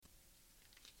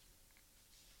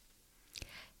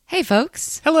Hey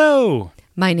folks, Hello!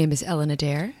 my name is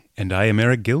Adair, And I am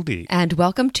Eric Gilde. and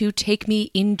welcome to Take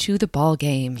Me Into the Ball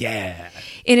Game. Yeah!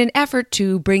 In an effort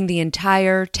to bring the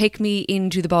entire Take Me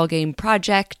Into the Ball Game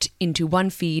project into one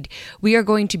feed, we are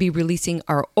going to be releasing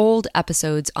our old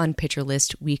episodes on Pitcher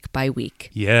List week by week.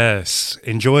 Yes,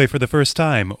 enjoy for the first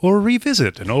time or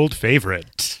revisit an old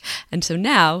favorite. And so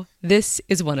now, this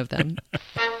is one of them.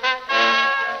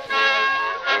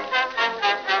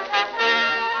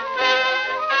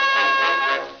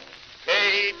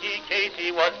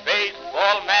 Casey was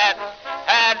baseball mad,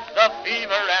 had the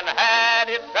fever and had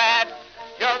it bad.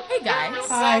 Hey guys.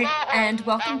 Hi. And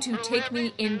welcome to Take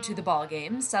Me Into the Ball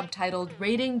Game, subtitled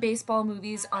Rating Baseball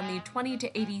Movies on the 20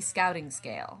 to 80 Scouting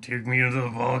Scale. Take me into the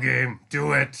ball game.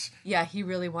 Do it. Yeah, he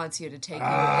really wants you to take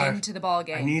you into the ball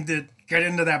game. I need to get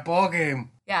into that ball game.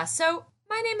 Yeah, so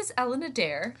my name is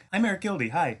Adair, I'm Eric Gilde.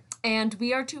 Hi. and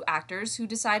we are two actors who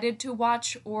decided to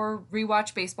watch or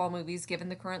rewatch baseball movies given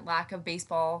the current lack of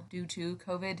baseball due to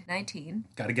COVID-19.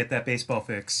 Gotta get that baseball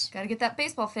fix. Gotta get that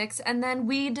baseball fix. And then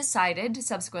we decided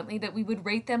subsequently that we would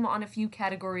rate them on a few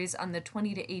categories on the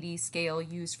 20 to 80 scale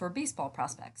used for baseball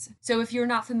prospects. So if you're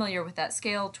not familiar with that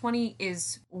scale, 20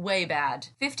 is way bad.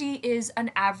 50 is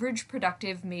an average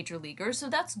productive major leaguer, so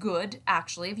that's good,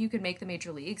 actually, if you could make the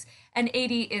major leagues. And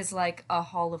 80 is like a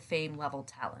Hall of Fame level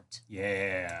talent.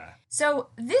 Yeah. So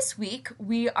this week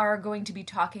we are going to be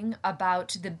talking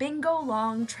about the Bingo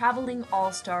Long Traveling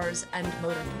All-Stars and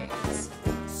Motorcades.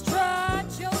 Strut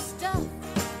your stuff,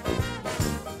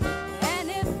 and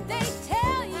if they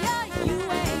tell ya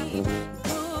you ain't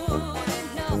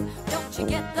good enough, don't you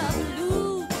get the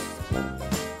blues?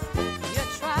 You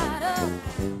try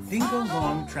to Bingo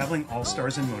Long Traveling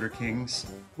All-Stars and Motor Kings,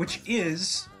 which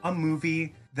is a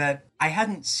movie that I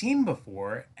hadn't seen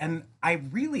before, and I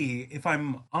really, if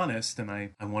I'm honest, and I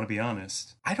want to be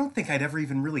honest, I don't think I'd ever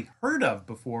even really heard of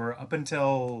before up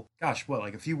until,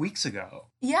 like a few weeks ago.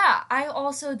 Yeah,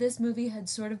 this movie had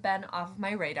sort of been off of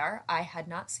my radar. I had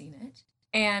not seen it.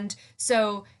 And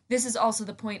so this is also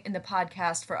the point in the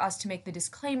podcast for us to make the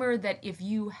disclaimer that if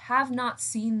you have not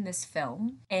seen this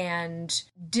film and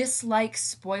dislike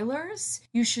spoilers,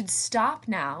 you should stop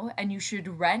now and you should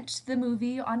rent the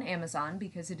movie on Amazon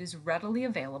because it is readily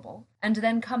available, and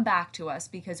then come back to us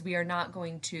because we are not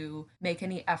going to make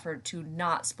any effort to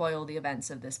not spoil the events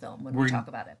of this film when we talk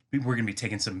about it. We're going to be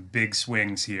taking some big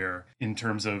swings here in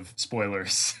terms of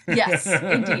spoilers. Yes,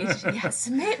 indeed. Yes.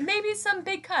 Maybe some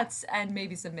big cuts and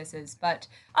maybe some misses. But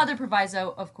other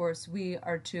proviso, of course, we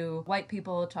are two white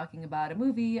people talking about a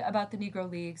movie about the Negro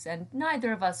Leagues, and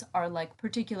neither of us are like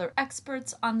particular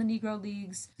experts on the Negro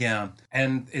Leagues. Yeah,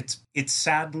 and it's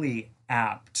sadly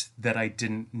apt that I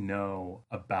didn't know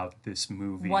about this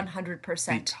movie.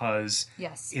 100%. Because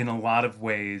yes, in a lot of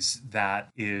ways, that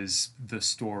is the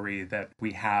story that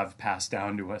we have passed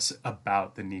down to us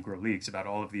about the Negro Leagues, about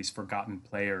all of these forgotten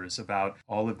players, about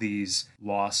all of these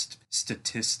lost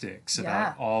statistics,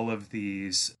 about all of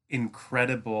these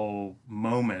incredible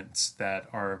moments that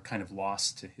are kind of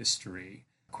lost to history.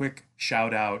 Quick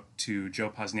shout out to Joe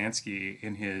Posnanski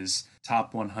in his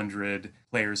top 100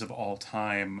 players of all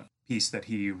time piece that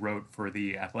he wrote for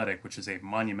The Athletic, which is a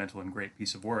monumental and great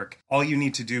piece of work. All you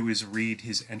need to do is read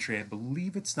his entry, I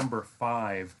believe it's number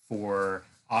 5, for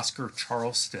Oscar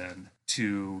Charleston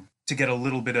to get a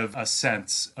little bit of a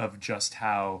sense of just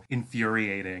how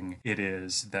infuriating it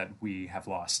is that we have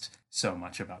lost so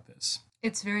much about this.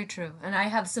 it's very true. And I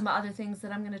have some other things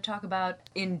that I'm going to talk about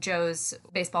in Joe's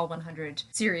Baseball 100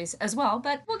 series as well,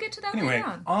 but we'll get to that Anyway, later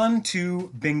on. on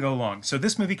to Bingo Long. So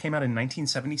this movie came out in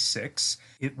 1976.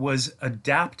 It was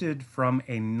adapted from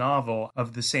a novel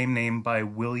of the same name by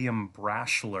William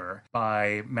Brashler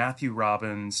by Matthew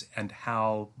Robbins and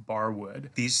Hal Barwood.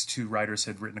 These two writers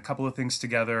had written a couple of things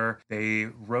together. They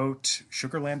wrote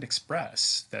Sugarland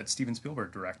Express that Steven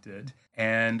Spielberg directed,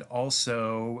 and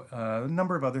also a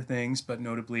number of other things, but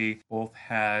notably both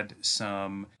had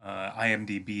some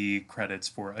IMDb credits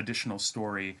for additional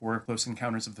story for Close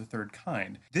Encounters of the Third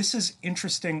Kind. This is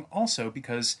interesting also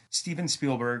because Steven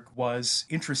Spielberg was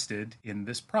interested in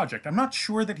this project. I'm not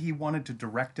sure that he wanted to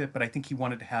direct it, but I think he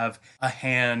wanted to have a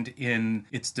hand in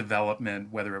its development,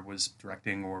 whether it was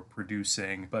directing or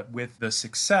producing. But with the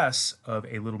success of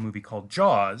a little movie called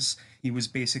Jaws, he was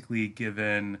basically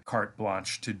given carte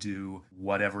blanche to do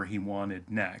whatever he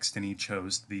wanted next, and he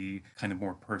chose the kind of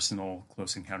more personal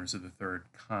Close Encounters of the Third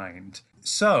Kind.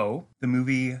 So the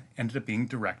movie ended up being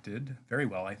directed very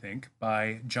well, I think,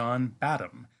 by John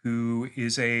Badham, who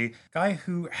is a guy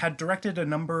who had directed a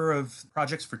number of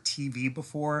projects for TV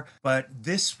before, but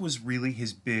this was really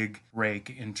his big break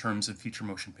in terms of feature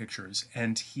motion pictures.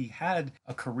 And he had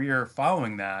a career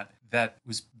following that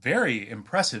was very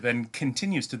impressive and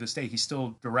continues to this day. He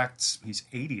still directs, he's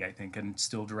 80, I think, and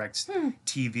still directs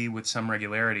TV with some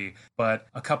regularity. But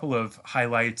a couple of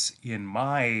highlights in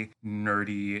my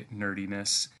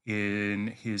nerdiness in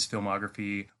his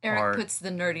filmography Eric puts the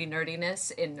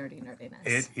nerdiness in nerdiness.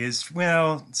 It is,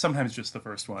 well, sometimes just the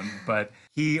first one, but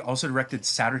he also directed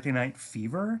Saturday Night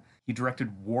Fever. He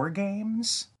directed War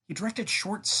Games. He directed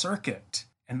Short Circuit.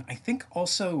 And I think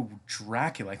also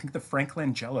Dracula. I think the Frank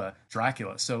Langella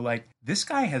Dracula. So, like, this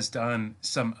guy has done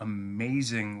some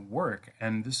amazing work,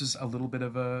 and this is a little bit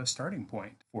of a starting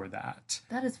point for that.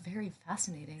 That is very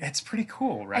fascinating. It's pretty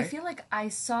cool, right? I feel like I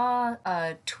saw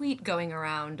a tweet going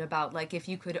around about, like, if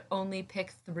you could only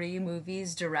pick 3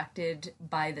 movies directed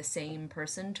by the same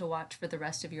person to watch for the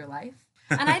rest of your life.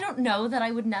 And I don't know that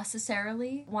I would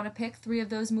necessarily want to pick 3 of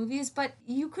those movies, but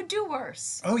you could do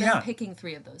worse than picking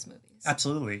 3 of those movies.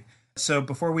 Absolutely. So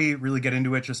before we really get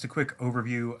into it, just a quick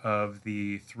overview of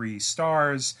the 3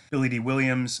 stars. Billy D.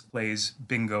 Williams plays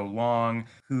Bingo Long,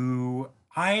 who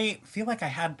I feel like I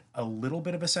had a little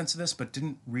bit of a sense of this, but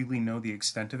didn't really know the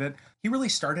extent of it. He really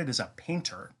started as a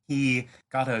painter. He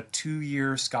got a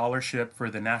 2-year scholarship for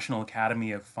the National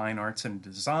Academy of Fine Arts and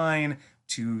Design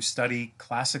to study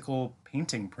classical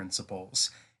painting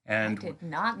principles. And I did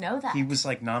not know that. He was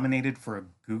like nominated for a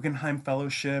Guggenheim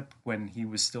Fellowship when he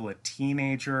was still a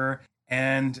teenager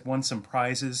and won some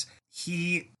prizes.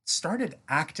 He started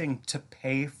acting to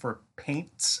pay for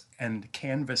paints and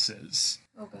canvases.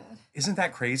 Oh, God. Isn't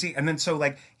that crazy? And then so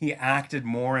like he acted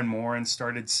more and more and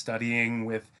started studying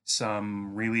with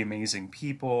some really amazing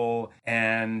people.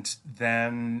 And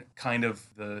then kind of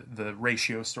the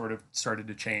ratio sort of started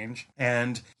to change.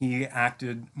 And he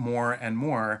acted more and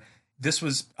more. This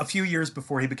was a few years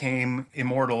before he became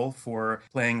immortal for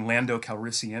playing Lando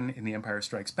Calrissian in The Empire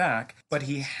Strikes Back, but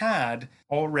he had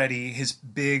already his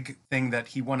big thing that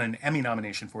he won an Emmy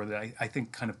nomination for that I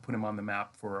think kind of put him on the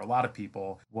map for a lot of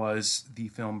people was the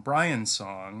film Brian's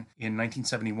Song in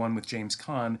 1971 with James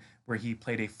Caan, where he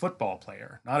played a football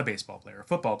player, not a baseball player, a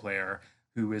football player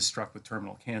who is struck with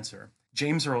terminal cancer.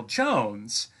 James Earl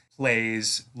Jones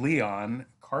plays Leon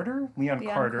Carter,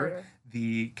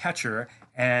 the catcher,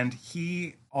 and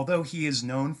he, although he is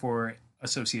known for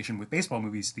association with baseball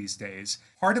movies these days,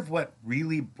 part of what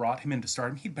really brought him into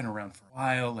stardom, he'd been around for a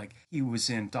while, like he was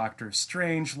in Doctor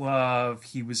Strangelove,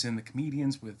 he was in The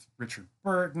Comedians with Richard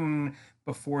Burton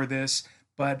before this,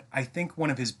 but I think one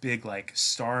of his big, like,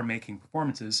 star-making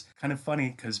performances, kind of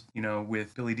funny, because, you know,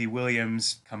 with Billy D.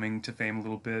 Williams coming to fame a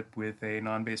little bit with a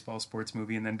non-baseball sports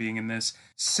movie and then being in this,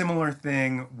 similar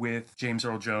thing with James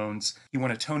Earl Jones. He won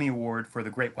a Tony Award for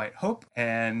The Great White Hope,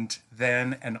 and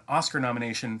then an Oscar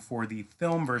nomination for the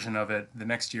film version of it the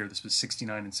next year. This was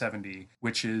 69 and 70,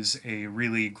 which is a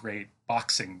really great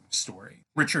boxing story.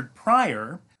 Richard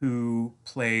Pryor, who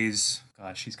plays,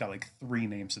 gosh, he's got like 3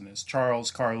 names in this. Charles,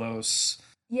 Carlos.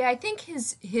 Yeah, I think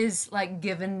his like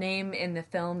given name in the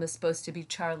film is supposed to be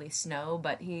Charlie Snow,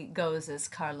 but he goes as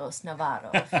Carlos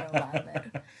Navarro for a while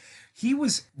there. He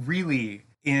was really,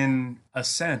 in a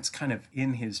sense, kind of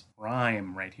in his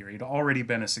prime right here. He'd already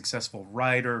been a successful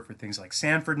writer for things like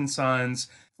Sanford and Sons,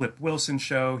 Flip Wilson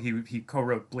Show. He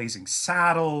co-wrote Blazing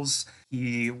Saddles.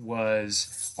 He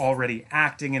was already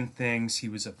acting in things. He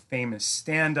was a famous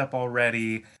stand-up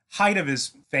already. Height of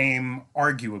his fame,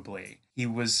 arguably. He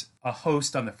was a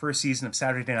host on the first season of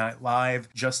Saturday Night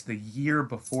Live just the year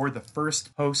before the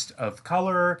first host of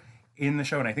color in the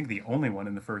show, and I think the only one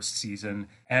in the first season,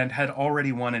 and had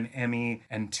already won an Emmy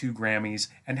and 2 Grammys,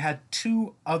 and had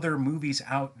 2 other movies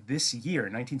out this year,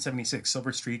 1976,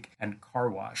 Silver Streak and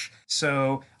Car Wash.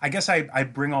 So I guess I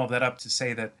bring all that up to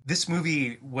say that this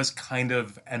movie was kind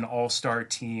of an all-star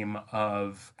team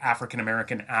of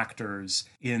African-American actors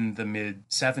in the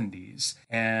mid-70s.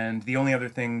 And the only other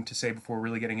thing to say before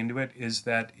really getting into it is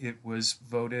that it was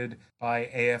voted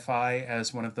by AFI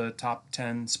as one of the top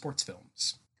 10 sports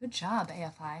films. Good job,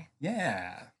 AFI.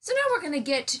 Yeah. So now we're going to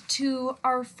get to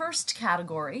our first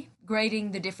category,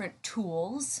 grading the different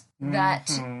tools that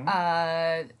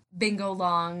Bingo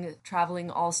Long,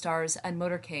 Traveling All-Stars, and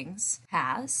Motor Kings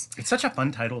has. It's such a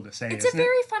fun title to say, It's a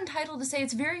very fun title to say.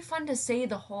 It's very fun to say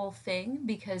the whole thing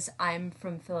because I'm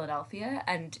from Philadelphia,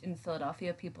 and in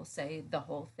Philadelphia people say the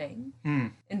whole thing.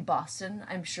 In Boston,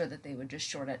 I'm sure that they would just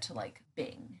short it to, like,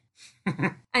 Bing.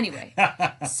 Anyway,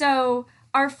 so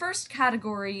our first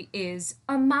category is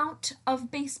amount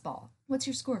of baseball. What's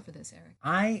your score for this, Eric?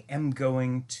 I am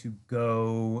going to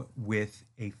go with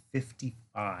a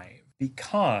 55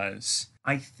 because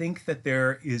I think that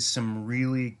there is some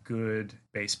really good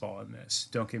baseball in this.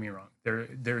 Don't get me wrong.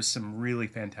 There's some really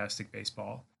fantastic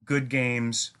baseball. Good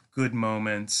games, good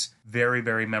moments, very,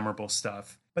 very memorable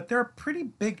stuff. But there are pretty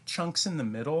big chunks in the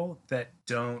middle that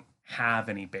don't have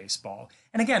any baseball.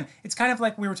 And again, it's kind of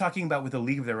like we were talking about with A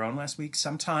League of Their Own last week.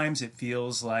 Sometimes it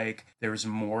feels like there's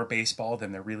more baseball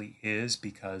than there really is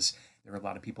because there are a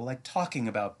lot of people like talking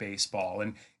about baseball,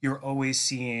 and you're always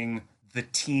seeing the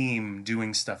team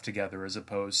doing stuff together as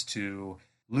opposed to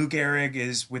Lou Gehrig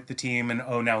is with the team and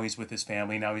oh, now he's with his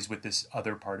family, now he's with this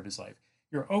other part of his life.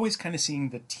 You're always kind of seeing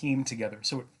the team together.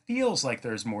 So it feels like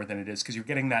there's more than it is because you're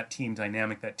getting that team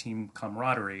dynamic, that team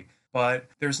camaraderie, but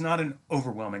there's not an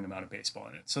overwhelming amount of baseball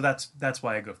in it. So that's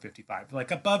why I go 55.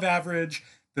 Like above average,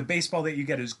 the baseball that you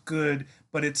get is good,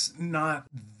 but it's not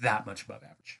that much above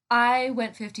average. I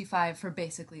went 55 for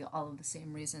basically all of the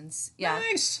same reasons. Yeah.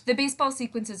 Nice. The baseball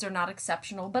sequences are not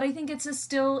exceptional, but I think it's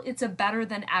a better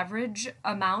than average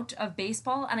amount of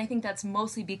baseball, and I think that's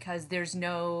mostly because there's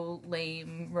no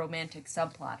lame romantic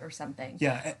subplot or something.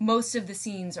 Yeah. Most of the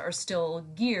scenes are still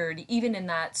geared, even in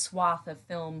that swath of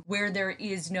film where there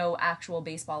is no actual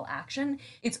baseball action,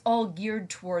 it's all geared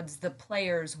towards the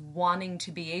players wanting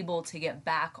to be able to get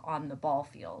back on the ball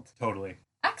field. Totally.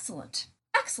 Excellent.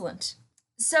 Excellent.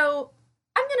 So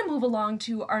I'm going to move along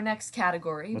to our next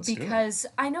category because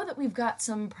I know that we've got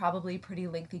some probably pretty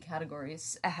lengthy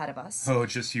categories ahead of us. Oh,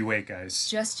 just you wait, guys.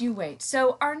 Just you wait.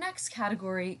 So our next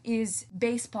category is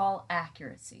baseball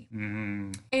accuracy.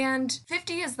 And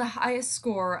 50 is the highest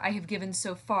score I have given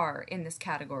so far in this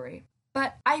category.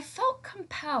 But I felt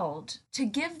compelled to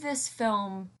give this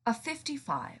film a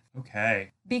 55.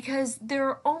 Okay. Because there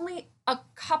are only a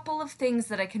couple of things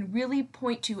that I can really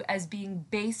point to as being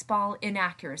baseball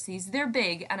inaccuracies. They're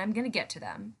big, and I'm going to get to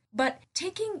them. But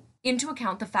taking into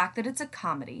account the fact that it's a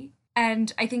comedy,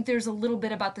 and I think there's a little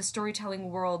bit about the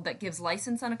storytelling world that gives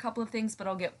license on a couple of things, but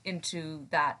I'll get into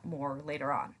that more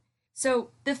later on. So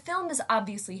the film is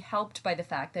obviously helped by the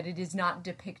fact that it is not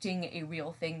depicting a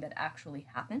real thing that actually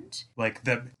happened. Like,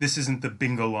 this isn't the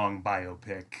Bingo Long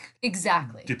biopic.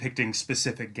 Exactly. Depicting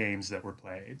specific games that were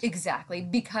played. Exactly,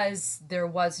 because there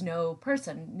was no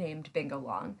person named Bingo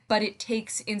Long. But it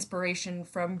takes inspiration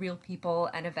from real people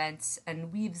and events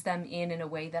and weaves them in a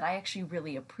way that I actually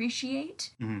really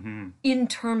appreciate in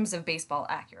terms of baseball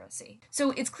accuracy.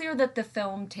 So it's clear that the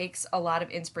film takes a lot of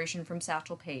inspiration from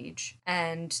Satchel Paige,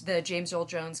 and the James Earl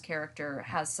Jones character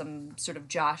has some sort of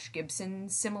Josh Gibson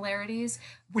similarities.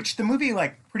 Which the movie,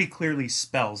 like, pretty clearly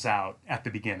spells out at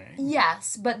the beginning.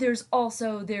 Yes, but there's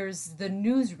the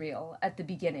newsreel at the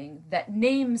beginning that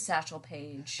names Satchel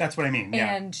Paige. That's what I mean,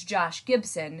 yeah. And Josh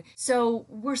Gibson. So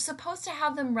we're supposed to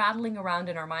have them rattling around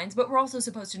in our minds, but we're also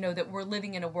supposed to know that we're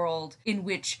living in a world in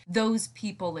which those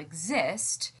people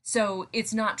exist. So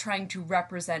it's not trying to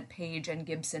represent Paige and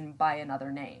Gibson by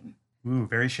another name. Ooh,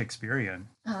 very Shakespearean.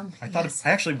 I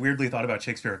actually weirdly thought about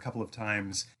Shakespeare a couple of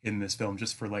times in this film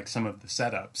just for like some of the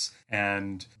setups.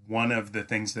 And one of the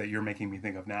things that you're making me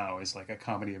think of now is like a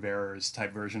comedy of errors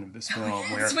type version of this film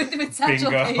where with Satchel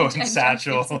Bingo Paige and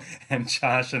Satchel and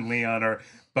Josh and Leon are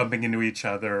bumping into each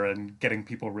other and getting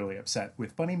people really upset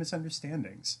with funny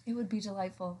misunderstandings. It would be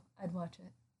delightful. I'd watch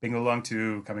it. Bingo Long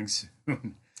 2 coming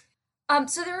soon.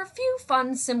 So there are a few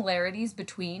fun similarities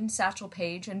between Satchel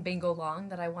Paige and Bingo Long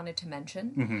that I wanted to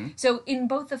mention. So in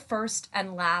both the first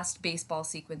and last baseball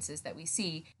sequences that we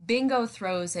see, Bingo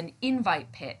throws an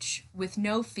invite pitch with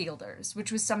no fielders,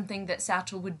 which was something that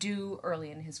Satchel would do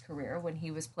early in his career when he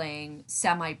was playing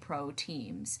semi-pro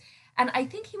teams. And I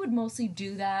think he would mostly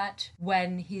do that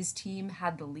when his team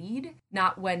had the lead,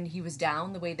 not when he was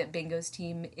down, the way that Bingo's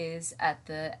team is at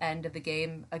the end of the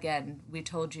game. Again, we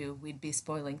told you we'd be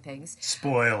spoiling things.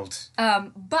 Spoiled.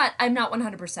 But I'm not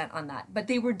 100% on that. But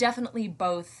they were definitely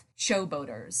both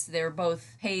showboaters. They're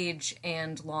both Paige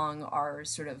and Long are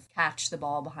sort of catch the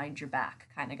ball behind your back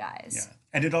kind of guys. Yeah.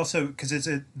 And it also, because is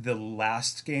it the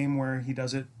last game where he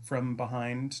does it from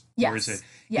behind? Yes. Or is it?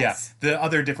 Yes. Yeah. The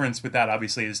other difference with that,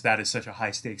 obviously, is that is such a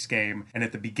high stakes game. And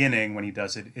at the beginning, when he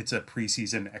does it, it's a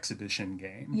preseason exhibition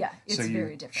game. Yeah, it's so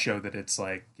very you different. Show that it's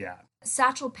like, yeah.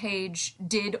 Satchel Paige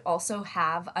did also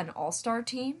have an all-star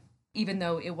team, even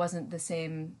though it wasn't the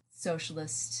same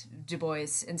socialist Du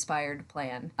Bois-inspired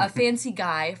plan. A fancy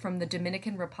guy from the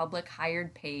Dominican Republic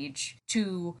hired Paige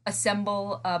to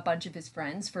assemble a bunch of his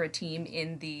friends for a team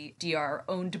in the DR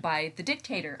owned by the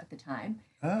dictator at the time,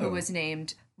 who was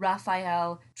named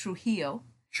Rafael Trujillo.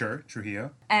 Sure,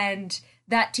 Trujillo. And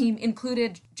that team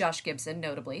included Josh Gibson,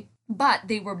 notably, But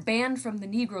they were banned from the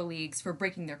Negro Leagues for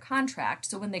breaking their contract,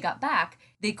 so when they got back,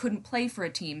 they couldn't play for a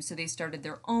team, so they started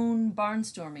their own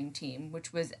barnstorming team,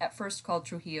 which was at first called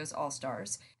Trujillo's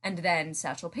All-Stars, and then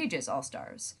Satchel Paige's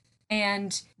All-Stars.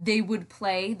 And they would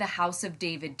play the House of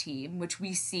David team, which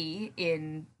we see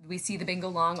the Bingo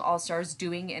Long All-Stars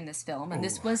doing in this film, and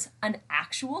this was an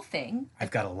actual thing.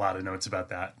 I've got a lot of notes about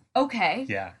that. Okay.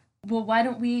 Yeah. Well, why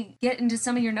don't we get into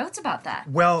some of your notes about that?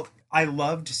 Well, I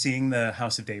loved seeing the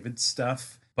House of David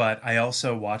stuff, but I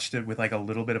also watched it with like a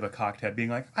little bit of a cocked head being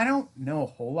like, I don't know a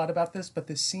whole lot about this, but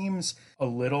this seems a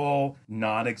little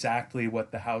not exactly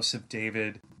what the House of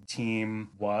David team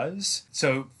was.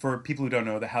 So for people who don't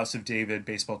know, the House of David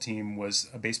baseball team was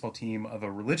a baseball team of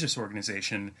a religious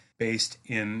organization based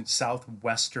in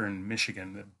southwestern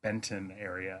Michigan, the Benton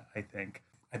area, I think.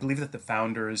 I believe that the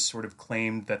founders sort of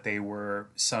claimed that they were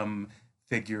some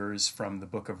figures from the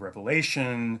book of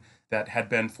Revelation that had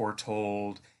been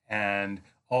foretold, and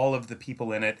all of the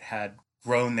people in it had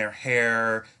grown their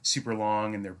hair super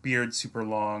long and their beards super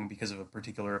long because of a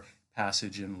particular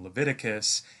passage in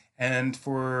Leviticus. And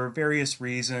for various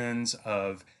reasons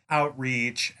of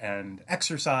outreach and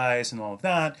exercise and all of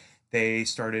that, they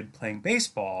started playing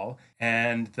baseball,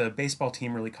 and the baseball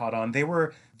team really caught on. They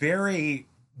were very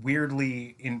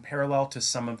weirdly in parallel to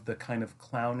some of the kind of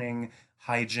clowning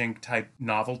hijink type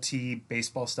novelty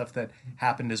baseball stuff that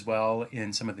happened as well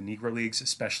in some of the Negro Leagues,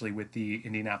 especially with the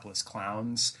Indianapolis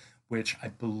Clowns, which I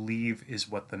believe is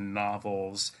what the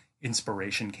novel's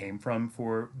inspiration came from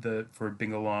for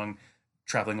Bingo Long,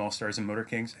 Traveling All-Stars, and Motor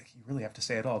Kings. You really have to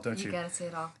say it all, don't you? You gotta say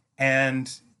it all.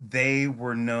 And they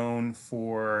were known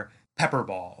for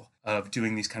pepperball, of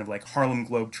doing these kind of like Harlem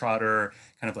Globetrotter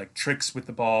kind of like tricks with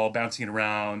the ball, bouncing it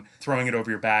around, throwing it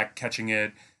over your back, catching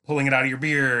it, pulling it out of your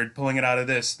beard, pulling it out of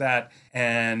this, that,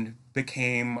 and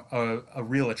became a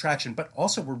real attraction, but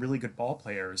also were really good ball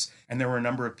players. And there were a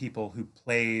number of people who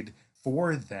played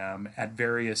for them at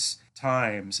various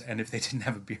times. And if they didn't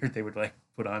have a beard, they would like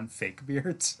put on fake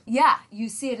beards. Yeah, you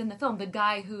see it in the film. The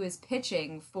guy who is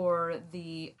pitching for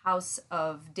the House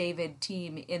of David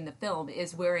team in the film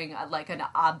is wearing like an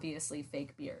obviously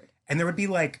fake beard. And there would be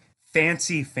like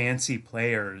fancy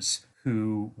players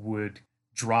who would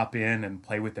drop in and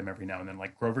play with them every now and then.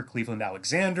 Like Grover Cleveland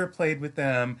Alexander played with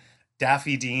them.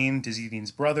 Daffy Dean, Dizzy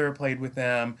Dean's brother, played with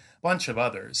them. A bunch of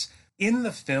others. In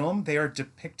the film, they are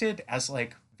depicted as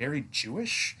like very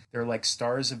Jewish. They're like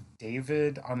stars of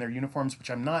David on their uniforms, which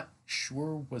I'm not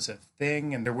sure was a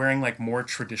thing. And they're wearing like more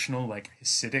traditional, like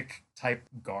Hasidic type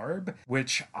garb,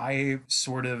 which I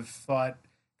sort of thought,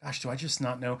 gosh, do I just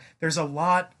not know? There's a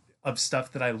lot of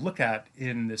stuff that I look at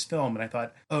in this film, and I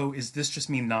thought, oh, is this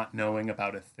just me not knowing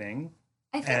about a thing?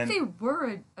 I think they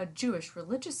were a Jewish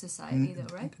religious society,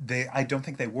 though, right? I don't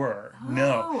think they were. Oh,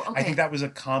 no, okay. I think that was a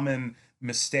common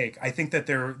mistake. I think that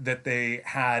they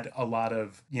had a lot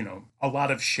of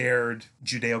shared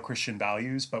Judeo-Christian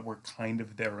values, but were kind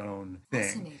of their own thing.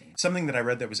 Fascinating. Something that I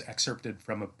read that was excerpted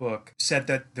from a book said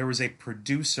that there was a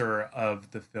producer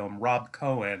of the film, Rob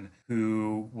Cohen,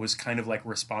 who was kind of like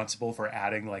responsible for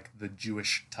adding like the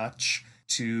Jewish touch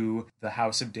to the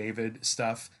House of David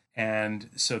stuff. And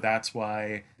so that's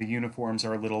why the uniforms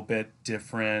are a little bit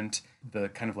different, the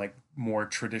kind of like more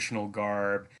traditional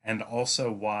garb, and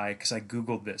also why, because I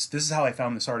Googled this. This is how I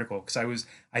found this article, because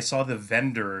I saw the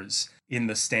vendors in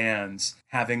the stands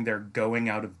having their going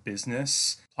out of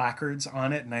business placards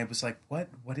on it, and I was like, what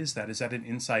is that? Is that an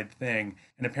inside thing?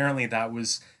 And apparently that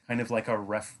was kind of like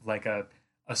a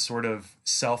sort of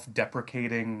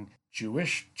self-deprecating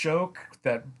Jewish joke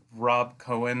that Rob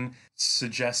Cohen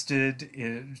suggested,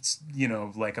 it's,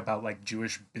 like about like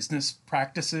Jewish business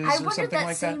practices I or wondered something that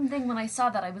like same thing when I saw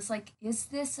that. I was like, is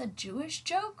this a Jewish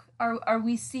joke? Are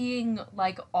we seeing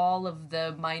like all of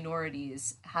the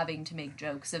minorities having to make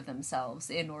jokes of themselves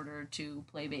in order to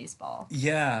play baseball?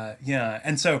 Yeah.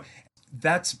 And so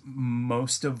that's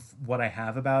most of what I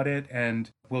have about it, and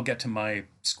we'll get to my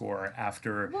score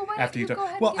after you go talk.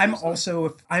 ahead Well, and give I'm your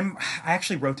score. I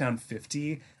actually wrote down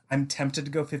 50. I'm tempted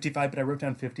to go 55, but I wrote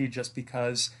down 50 just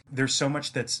because there's so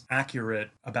much that's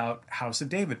accurate about House of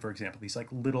David, for example, these like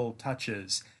little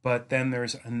touches, but then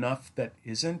there's enough that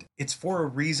isn't. It's for a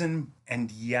reason,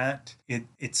 and yet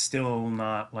it's still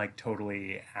not like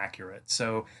totally accurate.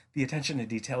 So the attention to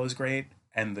detail is great,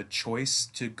 and the choice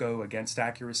to go against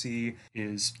accuracy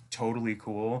is totally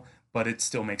cool, but it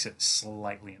still makes it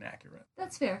slightly inaccurate.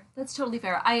 That's fair. That's totally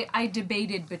fair. I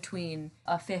debated between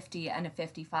a 50 and a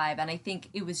 55, and I think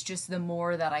it was just the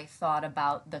more that I thought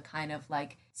about the kind of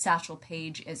like Satchel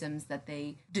Paige isms that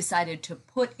they decided to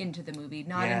put into the movie,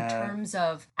 not in terms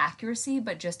of accuracy,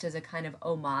 but just as a kind of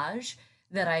homage,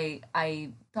 that I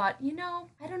thought,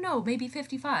 I don't know, maybe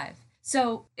 55.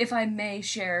 So if I may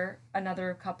share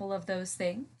another couple of those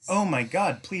things. Oh my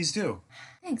God, please do.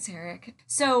 Thanks, Eric.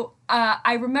 So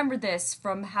I remember this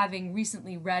from having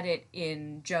recently read it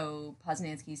in Joe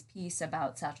Posnanski's piece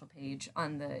about Satchel Paige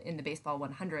in the Baseball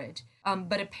 100.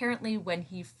 But apparently when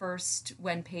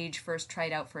Paige first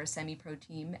tried out for a semi-pro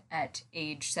team at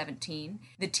age 17,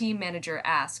 the team manager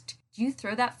asked, "Do you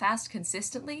throw that fast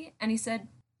consistently?" And he said,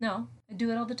 "No, I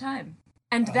do it all the time."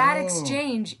 And that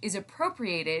exchange is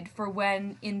appropriated for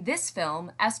when, in this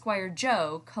film, Esquire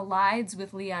Joe collides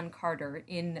with Leon Carter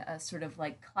in a sort of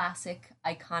like classic,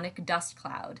 iconic dust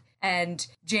cloud. And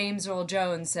James Earl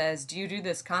Jones says, "Do you do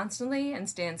this constantly?" And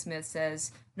Stan Smith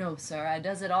says, "No, sir, I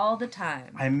does it all the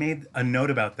time." I made a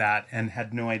note about that and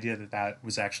had no idea that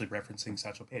was actually referencing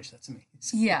Satchel Paige. That's amazing.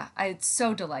 Yeah, it's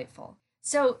so delightful.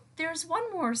 So there's one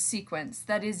more sequence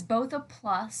that is both a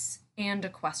plus and a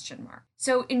question mark.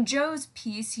 So in Joe's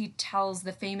piece, he tells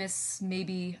the famous,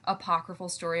 maybe apocryphal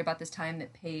story about this time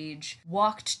that Paige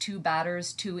walked two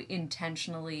batters to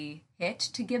intentionally hit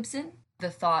to Gibson. The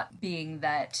thought being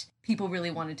that people really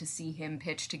wanted to see him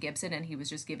pitch to Gibson and he was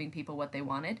just giving people what they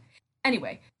wanted.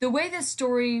 Anyway, the way this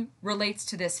story relates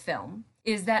to this film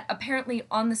is that apparently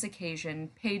on this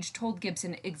occasion, Paige told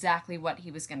Gibson exactly what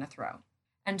he was going to throw.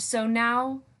 And so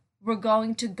now we're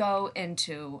going to go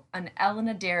into an Ellen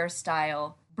Adair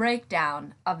style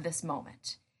breakdown of this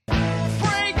moment.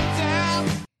 Breakdown!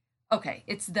 Okay,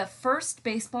 it's the first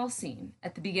baseball scene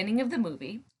at the beginning of the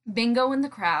movie. Bingo and the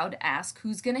crowd ask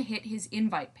who's going to hit his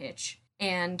invite pitch,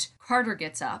 and Carter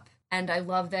gets up. And I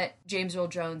love that James Earl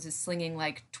Jones is slinging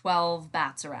like 12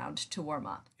 bats around to warm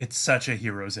up. It's such a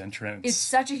hero's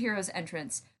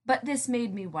entrance. But this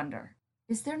made me wonder,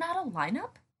 is there not a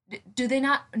lineup? Do they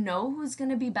not know who's going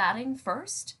to be batting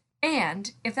first?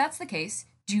 And if that's the case,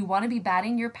 do you want to be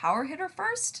batting your power hitter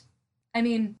first? I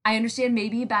mean, I understand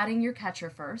maybe batting your catcher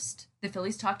first. The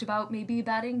Phillies talked about maybe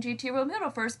batting JT Romero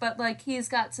first, but like he's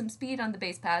got some speed on the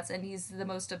base paths and he's the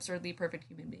most absurdly perfect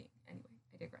human being. Anyway,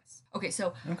 I digress. Okay,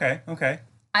 so... Okay.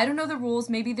 I don't know the rules.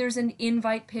 Maybe there's an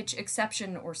invite pitch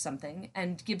exception or something,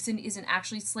 and Gibson isn't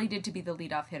actually slated to be the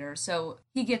leadoff hitter, so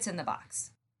he gets in the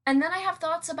box. And then I have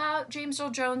thoughts about James Earl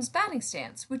Jones' batting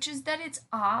stance, which is that it's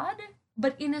odd,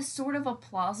 but in a sort of a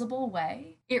plausible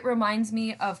way. It reminds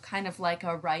me of kind of like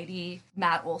a righty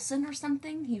Matt Olson or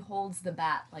something. He holds the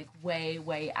bat like way,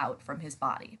 way out from his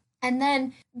body. And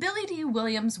then Billy D.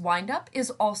 Williams' windup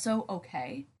is also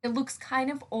okay. It looks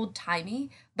kind of old-timey,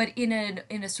 but in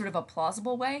a sort of a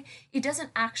plausible way. It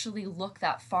doesn't actually look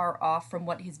that far off from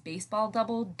what his baseball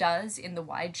double does in the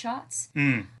wide shots.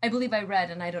 I believe I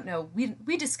read, and I don't know,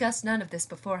 we discussed none of this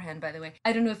beforehand, by the way.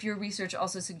 I don't know if your research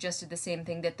also suggested the same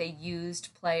thing, that they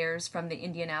used players from the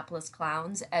Indianapolis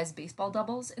Clowns as baseball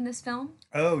doubles in this film.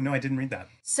 Oh, no, I didn't read that.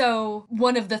 So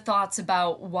one of the thoughts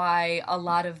about why a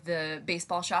lot of the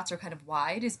baseball shots are kind of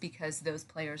wide is because those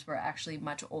players were actually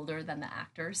much older than the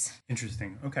actors.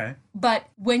 Interesting. Okay. But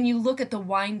when you look at the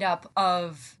windup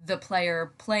of the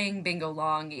player playing Bingo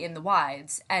Long in the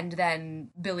wides and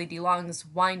then Billy D. Long's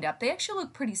windup, they actually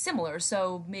look pretty similar.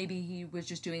 So maybe he was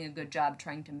just doing a good job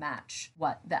trying to match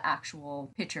what the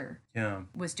actual pitcher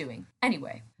was doing.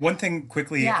 Anyway. One thing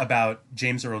quickly about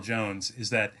James Earl Jones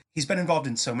is that he's been involved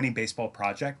in so many baseball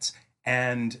projects.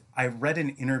 And I read an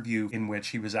interview in which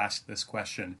he was asked this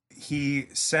question. He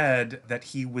said that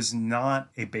he was not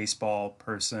a baseball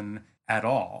person at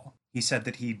all. He said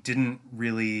that he didn't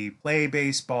really play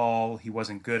baseball. He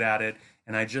wasn't good at it.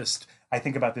 And I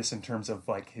think about this in terms of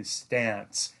like his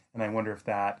stance. And I wonder if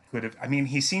that could have, I mean,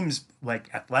 he seems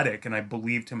like athletic and I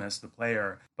believed him as the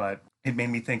player, but it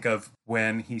made me think of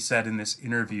when he said in this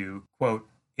interview, quote,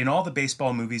 "In all the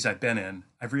baseball movies I've been in,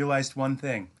 I've realized one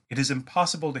thing. It is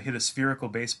impossible to hit a spherical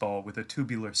baseball with a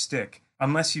tubular stick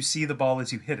unless you see the ball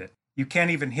as you hit it. You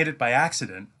can't even hit it by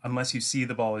accident unless you see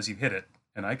the ball as you hit it."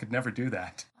 And I could never do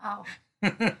that. Wow.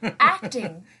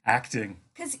 Acting.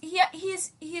 Because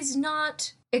he's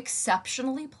not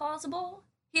exceptionally plausible.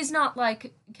 He's not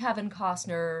like Kevin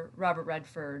Costner, Robert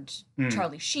Redford,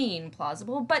 Charlie Sheen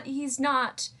plausible, but he's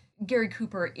not Gary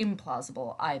Cooper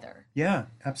implausible either. Yeah,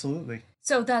 absolutely.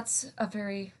 So that's a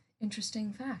very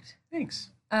interesting fact. Thanks.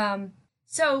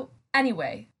 So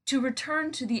anyway, to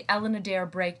return to the Ellen Adair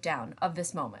breakdown of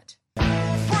this moment.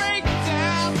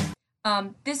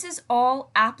 This is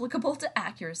all applicable to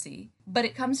accuracy, but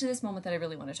it comes to this moment that I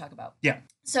really want to talk about. Yeah.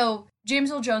 So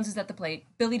James Earl Jones is at the plate,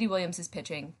 Billy D. Williams is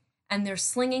pitching, and they're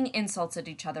slinging insults at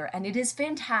each other, and it is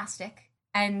fantastic.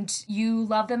 And you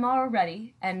love them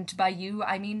already, and by you,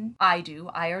 I mean I do.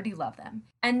 I already love them.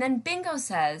 And then Bingo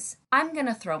says, "I'm going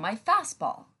to throw my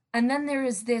fastball." And then there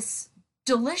is this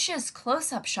delicious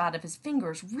close-up shot of his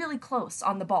fingers really close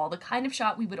on the ball, the kind of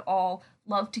shot we would all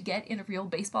love to get in a real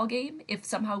baseball game if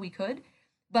somehow we could.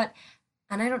 But,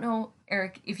 and I don't know,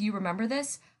 Eric, if you remember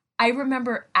this, I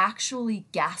remember actually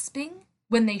gasping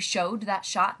when they showed that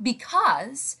shot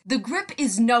because the grip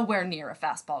is nowhere near a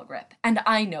fastball grip. And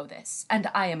I know this,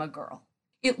 and I am a girl.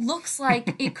 It looks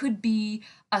like it could be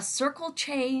a circle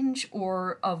change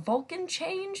or a Vulcan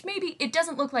change, maybe. It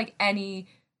doesn't look like any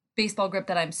baseball grip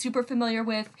that I'm super familiar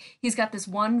with. He's got this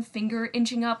one finger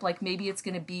inching up, like maybe it's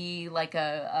going to be like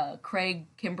a Craig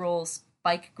Kimbrell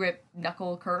spike grip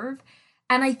knuckle curve.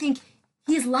 And I think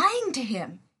he's lying to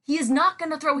him. He is not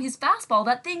going to throw his fastball.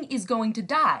 That thing is going to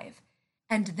dive.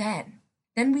 And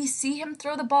then we see him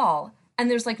throw the ball, and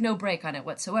there's like no break on it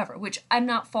whatsoever, which I'm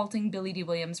not faulting Billy D.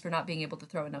 Williams for not being able to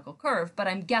throw a knuckle curve, but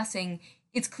I'm guessing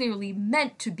it's clearly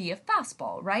meant to be a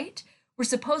fastball, right?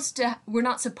 We're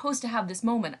not supposed to have this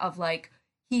moment of like,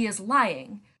 he is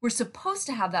lying. We're supposed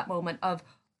to have that moment of,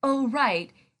 oh,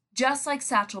 right, just like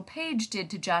Satchel Paige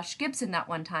did to Josh Gibson that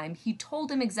one time, he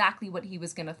told him exactly what he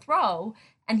was going to throw,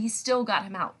 and he still got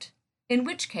him out. In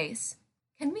which case,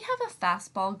 can we have a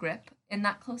fastball grip in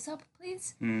that close-up,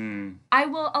 please? I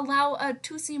will allow a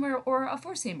two-seamer or a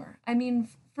four-seamer. I mean,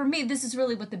 for me, this is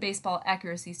really what the baseball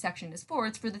accuracy section is for.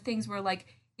 It's for the things where, like,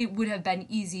 it would have been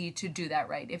easy to do that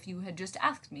right if you had just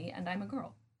asked me, and I'm a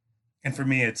girl. And for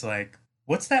me, it's like,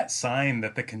 what's that sign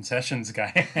that the concessions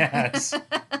guy has?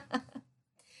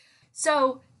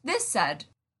 So, this said,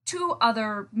 two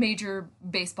other major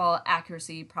baseball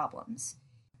accuracy problems.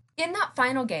 In that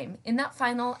final game, in that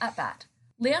final at-bat,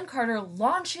 Leon Carter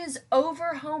launches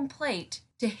over home plate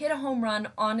to hit a home run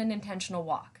on an intentional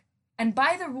walk. And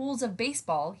by the rules of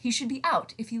baseball, he should be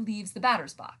out if he leaves the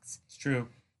batter's box. It's true.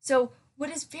 So what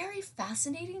is very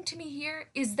fascinating to me here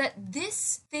is that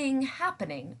this thing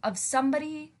happening of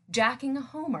somebody jacking a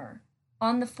homer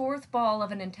on the fourth ball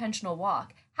of an intentional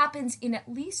walk happens in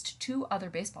at least two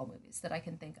other baseball movies that I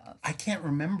can think of. I can't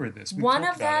remember this. One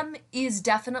of them is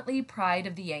definitely Pride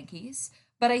of the Yankees,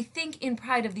 but I think in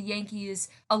Pride of the Yankees,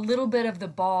 a little bit of the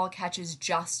ball catches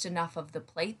just enough of the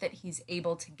plate that he's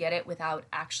able to get it without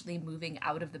actually moving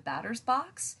out of the batter's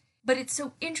box. But it's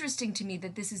so interesting to me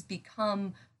that this has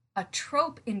become a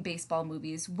trope in baseball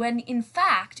movies when, in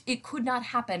fact, it could not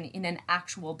happen in an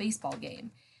actual baseball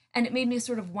game. And it made me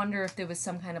sort of wonder if there was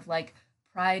some kind of, like,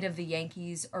 Pride of the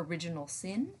Yankees original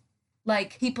sin.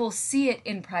 Like, people see it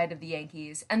in Pride of the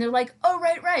Yankees, and they're like, oh,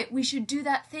 right, we should do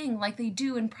that thing like they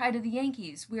do in Pride of the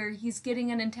Yankees, where he's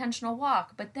getting an intentional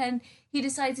walk, but then he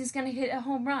decides he's going to hit a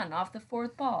home run off the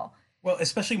fourth ball. Well,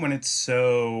 especially when it's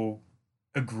so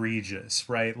egregious,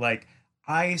 right? Like,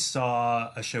 I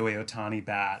saw a Shohei Ohtani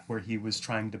bat where he was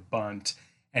trying to bunt,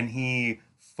 and he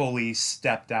fully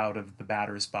stepped out of the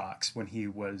batter's box when he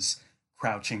was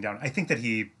crouching down. I think that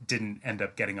he didn't end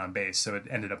up getting on base, so it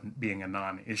ended up being a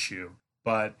non-issue.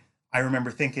 But I remember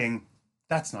thinking,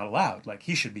 that's not allowed. Like,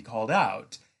 he should be called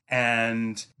out.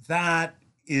 And that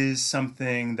is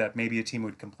something that maybe a team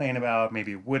would complain about,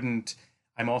 maybe it wouldn't.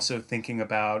 I'm also thinking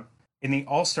about in the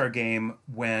All-Star game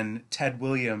when Ted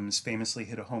Williams famously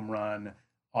hit a home run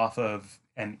off of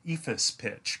an ephus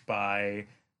pitch by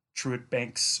Truett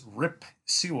Banks Rip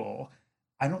Sewell.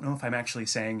 I don't know if I'm actually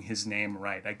saying his name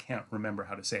right. I can't remember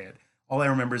how to say it. All I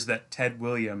remember is that Ted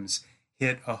Williams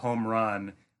hit a home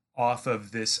run off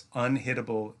of this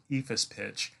unhittable ephus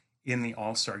pitch in the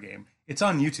All-Star game. It's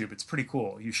on YouTube. It's pretty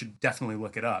cool. You should definitely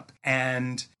look it up.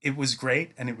 And it was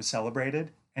great, and it was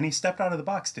celebrated, and he stepped out of the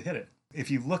box to hit it. If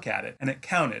you look at it, and it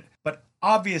counted. But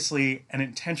obviously, an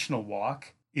intentional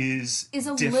walk is a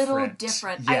different. Little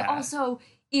different. Yeah. I also,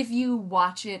 if you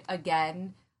watch it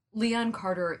again, Leon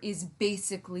Carter is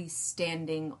basically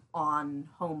standing on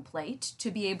home plate to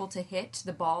be able to hit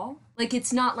the ball. Like,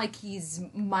 it's not like he's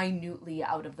minutely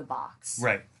out of the box.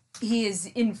 Right. He is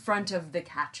in front of the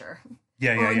catcher.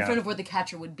 Or in front of where the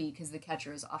catcher would be, because the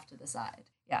catcher is off to the side.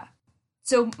 Yeah.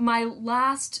 So my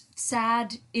last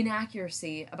sad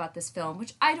inaccuracy about this film,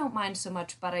 which I don't mind so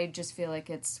much, but I just feel like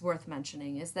it's worth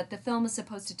mentioning, is that the film is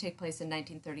supposed to take place in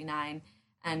 1939,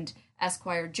 and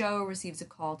Esquire Joe receives a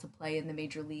call to play in the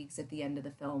major leagues at the end of the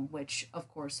film, which, of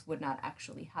course, would not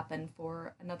actually happen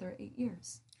for another 8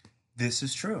 years. This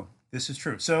is true.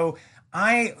 So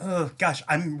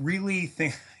I'm really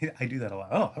I do that a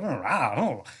lot.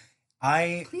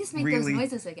 Please make those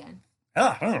noises again.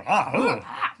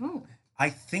 I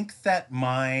think that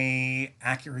my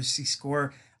accuracy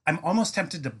score, I'm almost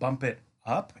tempted to bump it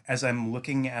up as I'm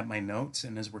looking at my notes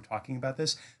and as we're talking about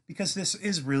this, because this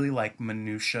is really like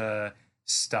minutia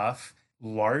stuff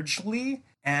largely,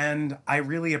 And I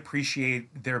really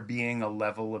appreciate there being a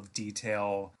level of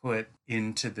detail put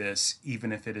into this,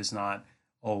 even if it is not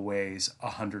always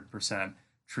 100%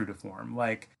 true to form.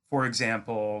 Like, for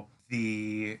example,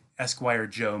 the Esquire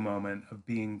Joe moment of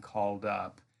being called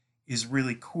up is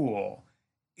really cool.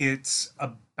 It's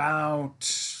about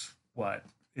what?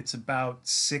 It's about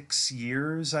 6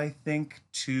 years, I think,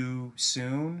 too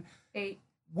soon. 8.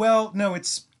 Well, no,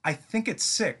 I think it's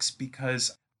 6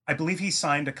 because I believe he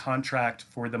signed a contract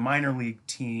for the minor league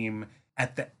team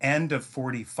at the end of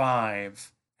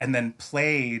 45 and then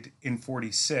played in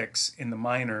 46 in the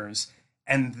minors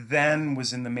and then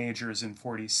was in the majors in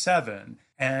 47.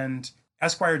 And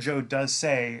Esquire Joe does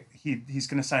say he's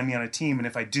going to sign me on a team, and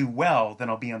if I do well, then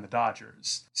I'll be on the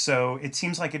Dodgers. So it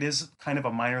seems like it is kind of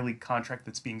a minor league contract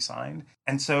that's being signed.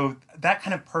 And so that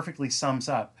kind of perfectly sums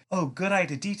up, oh, good eye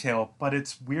to detail, but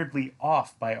it's weirdly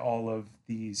off by all of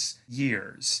these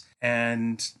years.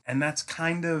 And that's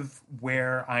kind of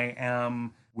where I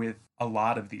am with a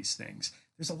lot of these things.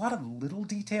 There's a lot of little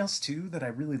details, too, that I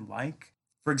really like.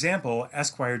 For example,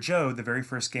 Esquire Joe, the very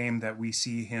first game that we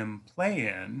see him play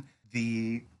in,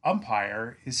 the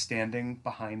umpire is standing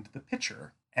behind the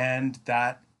pitcher. And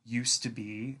that used to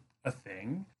be a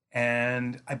thing.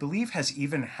 And I believe has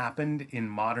even happened in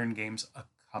modern games a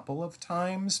couple of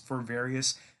times for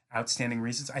various outstanding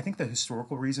reasons. I think the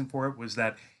historical reason for it was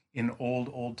that in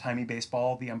old-timey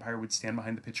baseball, the umpire would stand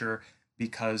behind the pitcher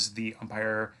because the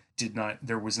umpire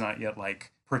there was not yet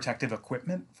like protective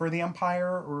equipment for the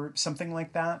umpire or something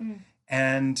like that.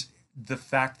 And the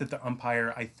fact that the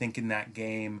umpire, I think in that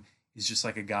game, is just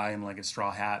like a guy in like a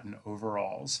straw hat and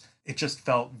overalls. It just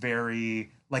felt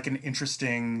very like an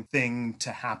interesting thing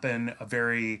to happen, a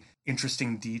very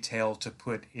interesting detail to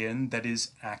put in that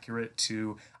is accurate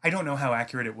to, I don't know how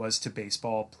accurate it was to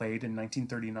baseball played in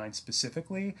 1939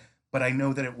 specifically, but I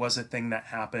know that it was a thing that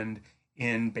happened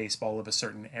in baseball of a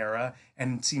certain era,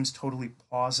 and it seems totally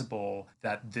plausible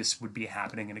that this would be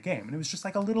happening in a game. And it was just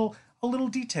like a little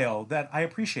detail that I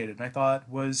appreciated and I thought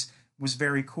was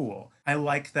very cool. I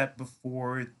like that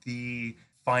before the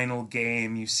final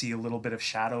game, you see a little bit of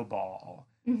shadow ball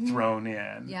thrown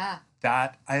in. Yeah.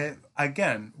 That I,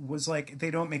 again, was like, they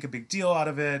don't make a big deal out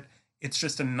of it. It's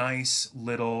just a nice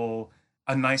little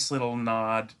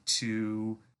nod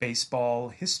to baseball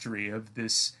history of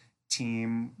this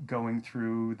team going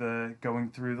through the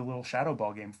little shadow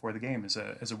ball game before the game as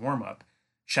a warm-up.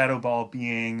 Shadow ball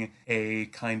being a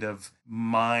kind of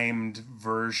mimed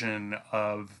version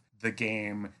of the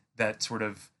game that sort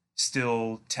of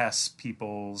still tests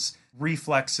people's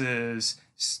reflexes,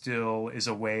 still is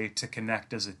a way to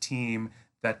connect as a team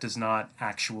that does not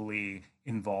actually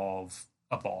involve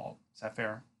a ball. Is that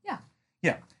fair? Yeah.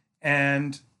 Yeah.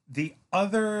 And the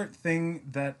other thing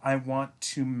that I want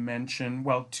to mention,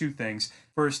 well, two things.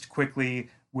 First, quickly,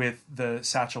 with the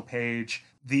Satchel Paige,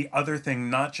 the other thing,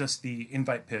 not just the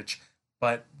invite pitch,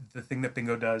 but the thing that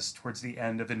Bingo does towards the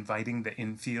end of inviting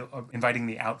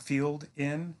the outfield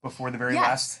in before the very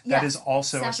last, that is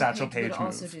also a Satchel Paige move.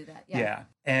 Also do that. Yeah.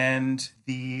 And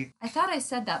I thought I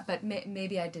said that, but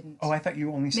maybe I didn't. Oh, I thought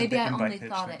you only said the invite pitch.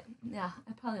 Maybe I only thought it. Yeah,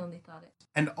 I probably only thought it.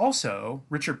 And also,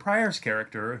 Richard Pryor's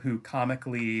character, who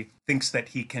comically thinks that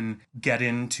he can get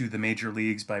into the major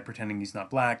leagues by pretending he's not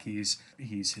black, he's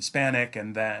Hispanic,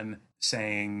 and then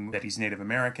saying that he's Native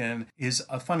American, is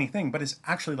a funny thing, but is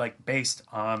actually like based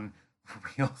on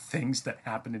real things that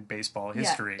happened in baseball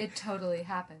history. Yeah, it totally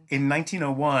happened. In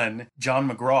 1901, John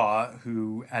McGraw,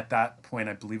 who at that point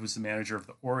I believe was the manager of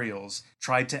the Orioles,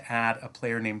 tried to add a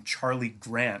player named Charlie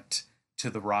Grant to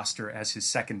the roster as his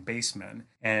second baseman.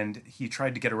 And he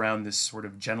tried to get around this sort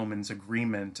of gentleman's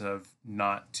agreement of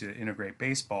not to integrate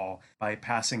baseball by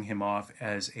passing him off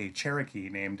as a Cherokee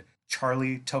named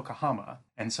Charlie Tokahama.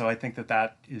 And so I think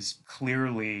that is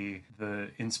clearly the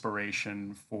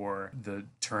inspiration for the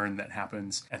turn that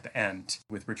happens at the end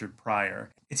with Richard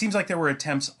Pryor. It seems like there were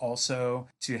attempts also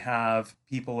to have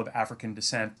people of African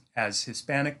descent as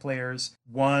Hispanic players.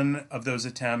 One of those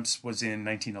attempts was in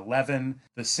 1911.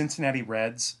 The Cincinnati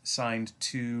Reds signed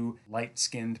two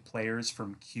light-skinned players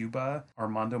from Cuba,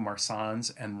 Armando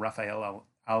Marsans and Rafael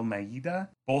Almeida.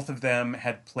 Both of them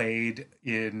had played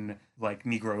in like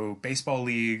Negro baseball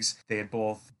leagues. They had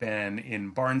both been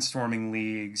in barnstorming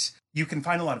leagues. You can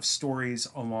find a lot of stories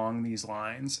along these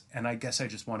lines. And I guess I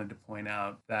just wanted to point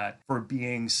out that for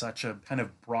being such a kind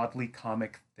of broadly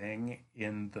comic thing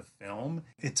in the film,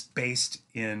 it's based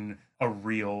in a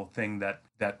real thing that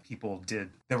people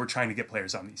did, that were trying to get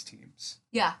players on these teams.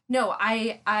 Yeah. No,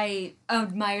 I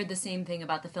admired the same thing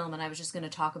about the film, and I was just going to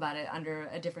talk about it under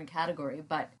a different category.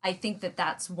 But I think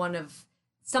that's one of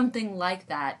something like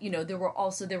that. There were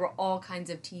all kinds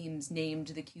of teams named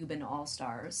the Cuban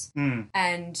All-Stars.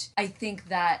 And I think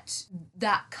that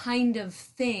kind of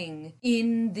thing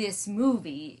in this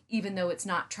movie, even though it's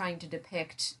not trying to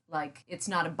depict, like, it's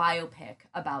not a biopic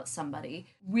about somebody,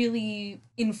 really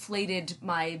inflated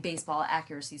my baseball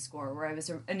accuracy score, where I was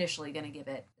initially going to give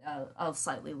it a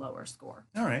slightly lower score.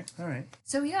 All right.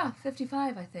 So yeah,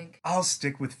 55, I think. I'll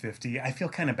stick with 50. I feel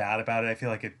kind of bad about it. I feel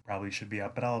like it probably should be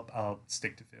up, but I'll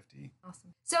stick to 50.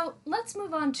 Awesome. So let's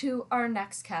move on to our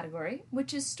next category,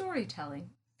 which is storytelling.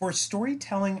 For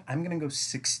storytelling, I'm going to go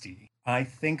 60. I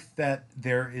think that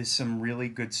there is some really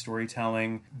good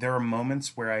storytelling. There are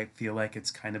moments where I feel like it's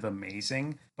kind of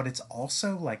amazing, but it's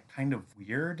also like kind of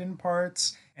weird in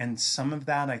parts. And some of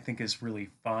that I think is really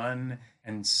fun.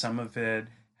 And some of it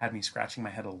had me scratching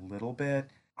my head a little bit.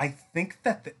 I think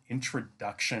that the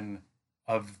introduction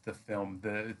of the film,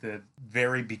 the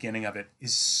very beginning of it,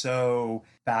 is so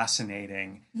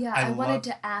fascinating. Yeah, I wanted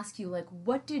to ask you, like,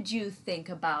 what did you think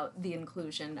about the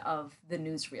inclusion of the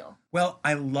newsreel? Well,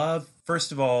 I love,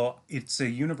 first of all, it's a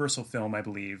Universal film, I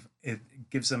believe. It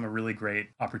gives them a really great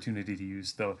opportunity to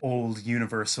use the old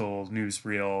Universal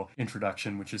newsreel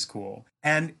introduction, which is cool.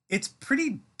 And it's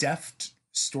pretty deft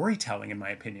storytelling, in my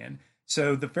opinion.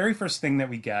 So the very first thing that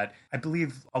we get, I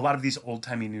believe a lot of these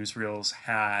old-timey newsreels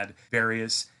had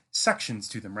various sections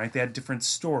to them, right? They had different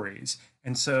stories.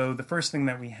 And so the first thing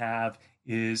that we have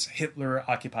is Hitler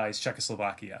occupies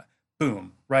Czechoslovakia.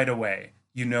 Boom, right away.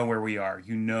 You know where we are.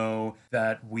 You know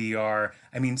that we are,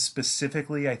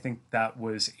 specifically, I think that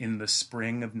was in the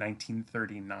spring of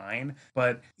 1939.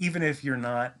 But even if you're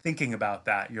not thinking about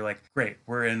that, you're like, great,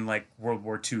 we're in like World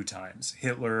War II times.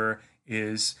 Hitler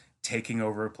is taking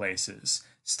over places.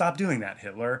 Stop doing that,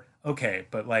 Hitler. Okay,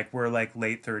 but like we're like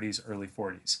late 30s, early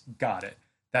 40s. Got it.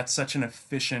 That's such an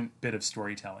efficient bit of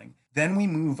storytelling. Then we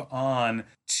move on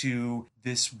to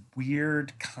this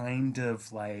weird kind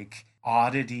of like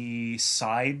oddity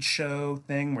sideshow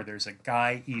thing where there's a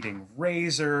guy eating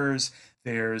razors.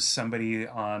 There's somebody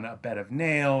on a bed of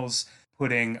nails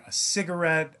putting a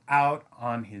cigarette out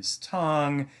on his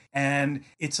tongue. And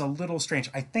it's a little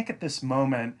strange. I think at this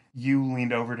moment, you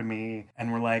leaned over to me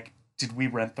and were like, did we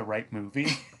rent the right movie?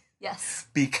 Yes.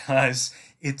 Because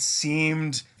it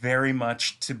seemed very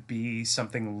much to be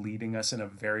something leading us in a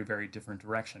very, very different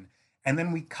direction. And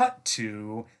then we cut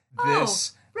to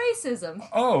this... racism.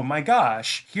 Oh my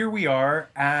gosh, here we are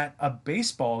at a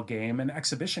baseball game, an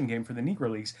exhibition game for the Negro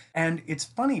Leagues. And it's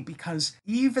funny because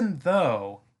even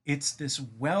though it's this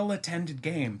well-attended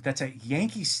game that's at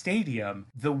Yankee Stadium,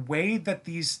 the way that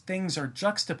these things are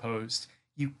juxtaposed,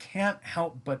 you can't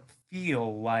help but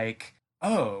feel like,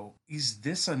 oh, is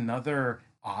this another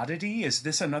oddity? Is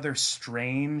this another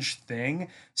strange thing?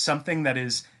 Something that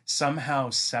is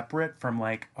somehow separate from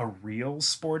like a real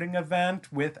sporting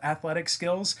event with athletic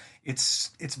skills? It's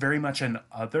very much an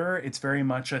other. It's very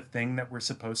much a thing that we're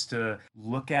supposed to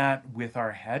look at with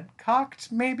our head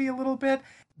cocked maybe a little bit.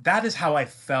 That is how I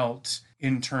felt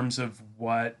in terms of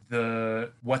what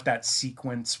that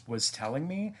sequence was telling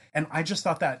me. And I just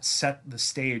thought that set the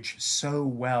stage so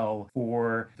well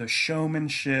for the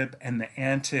showmanship and the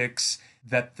antics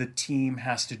that the team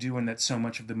has to do and that so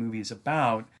much of the movie is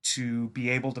about, to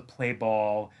be able to play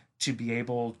ball, to be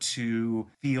able to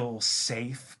feel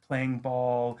safe playing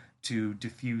ball, to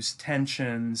diffuse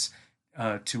tensions,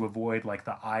 to avoid like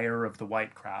the ire of the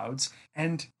white crowds.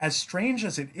 And as strange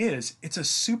as it is, it's a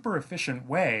super efficient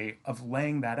way of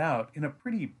laying that out in a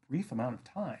pretty brief amount of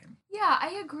time. Yeah,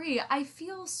 I agree. I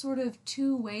feel sort of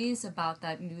two ways about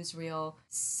that newsreel.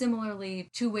 Similarly,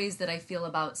 two ways that I feel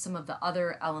about some of the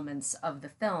other elements of the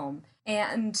film.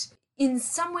 And in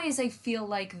some ways, I feel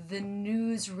like the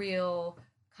newsreel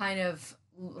kind of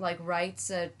like writes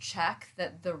a check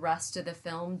that the rest of the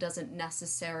film doesn't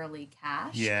necessarily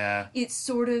cash. Yeah. It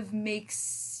sort of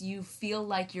makes you feel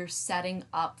like you're setting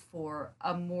up for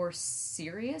a more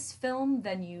serious film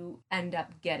than you end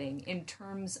up getting in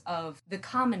terms of the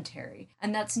commentary.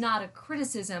 And that's not a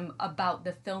criticism about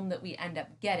the film that we end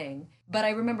up getting. But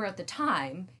I remember at the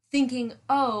time thinking,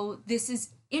 oh, this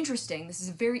is interesting. This is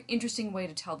a very interesting way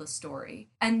to tell the story.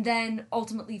 And then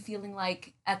ultimately feeling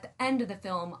like at the end of the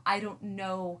film, I don't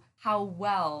know how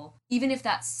well, even if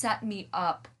that set me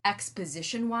up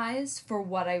exposition-wise for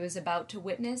what I was about to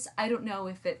witness, I don't know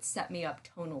if it set me up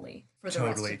tonally for the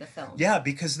rest of the film. Yeah,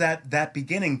 because that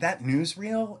beginning, that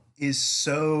newsreel is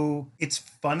so, it's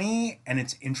funny and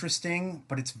it's interesting,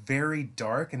 but it's very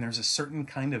dark, and there's a certain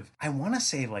kind of, I want to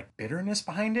say, like, bitterness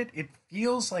behind it. It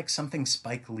feels like something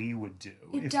Spike Lee would do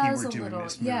if he were doing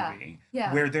this movie.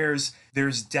 Yeah. Where there's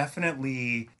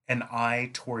definitely an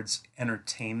eye towards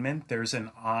entertainment, there's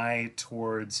an eye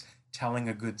towards telling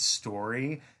a good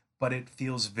story, but it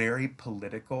feels very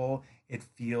political. It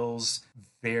feels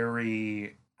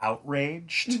very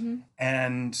outraged.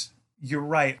 And you're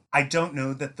right. I don't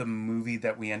know that the movie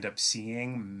that we end up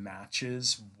seeing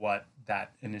matches what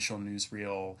that initial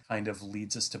newsreel kind of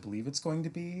leads us to believe it's going to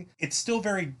be. It's still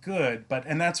very good,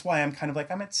 and that's why I'm kind of like,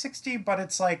 I'm at 60, but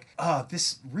it's like,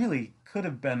 this really could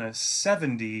have been a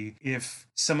 70 if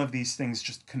some of these things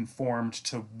just conformed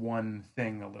to one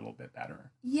thing a little bit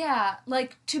better. Yeah,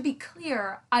 like, to be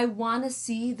clear, I want to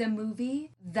see the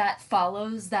movie that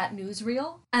follows that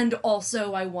newsreel, and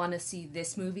also I want to see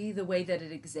this movie the way that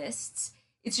it exists.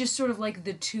 It's just sort of like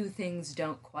the two things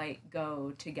don't quite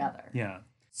go together. Yeah.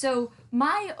 So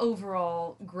my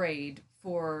overall grade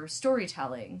for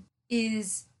storytelling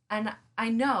is, and I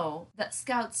know that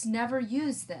Scouts never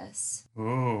use this,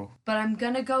 Ooh. but I'm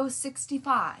gonna go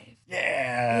 65.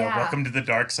 Yeah. Welcome to the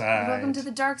dark side. Welcome to the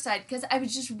dark side, because I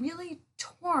was just really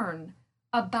torn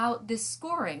about this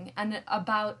scoring and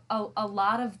about a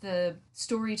lot of the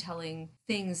storytelling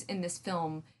things in this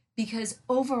film, because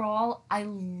overall, I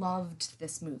loved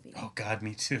this movie. Oh, God,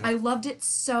 me too. I loved it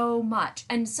so much.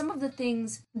 And some of the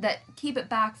things that keep it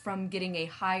back from getting a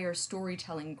higher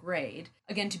storytelling grade,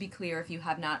 again, to be clear, if you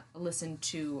have not listened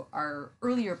to our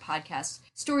earlier podcast,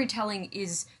 storytelling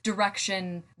is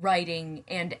direction, writing,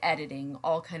 and editing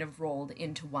all kind of rolled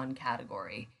into one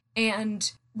category.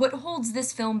 And what holds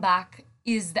this film back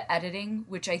is the editing,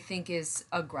 which I think is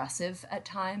aggressive at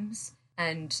times.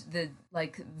 And the,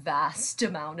 like, vast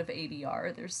amount of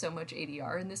ADR. There's so much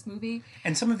ADR in this movie.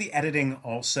 And some of the editing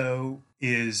also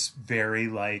is very,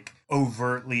 like,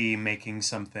 overtly making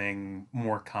something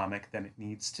more comic than it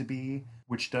needs to be.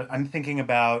 I'm thinking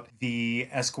about the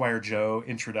Esquire Joe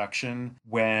introduction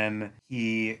when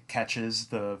he catches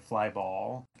the fly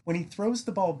ball. When he throws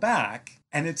the ball back,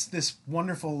 and it's this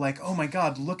wonderful, like, oh my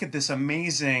God, look at this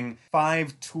amazing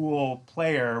 5-tool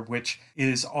player, which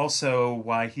is also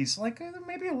why he's like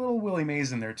maybe a little Willie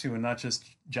Mays in there too, and not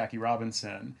just Jackie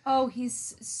Robinson. Oh,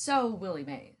 he's so Willie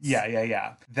Mays.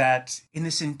 Yeah. That in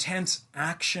this intense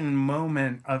action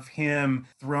moment of him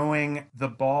throwing the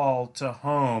ball to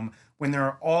home, when there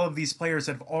are all of these players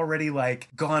that have already, like,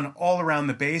 gone all around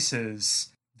the bases,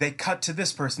 they cut to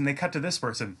this person, they cut to this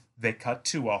person, they cut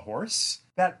to a horse.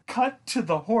 That cut to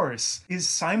the horse is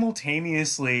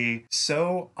simultaneously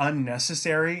so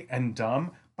unnecessary and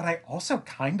dumb, but I also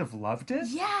kind of loved it.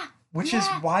 Yeah. Which is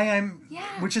why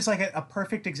which is like a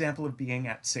perfect example of being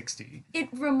at 60. It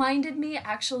reminded me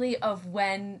actually of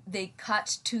when they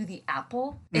cut to the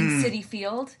apple in Citi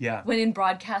Field. Yeah. When in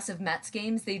broadcasts of Mets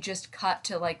games, they just cut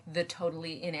to, like, the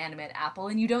totally inanimate apple,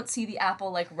 and you don't see the apple,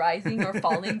 like, rising or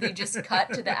falling. They just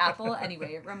cut to the apple.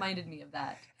 Anyway, it reminded me of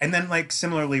that. And then, like,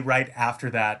 similarly, right after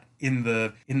that, in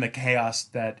the chaos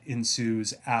that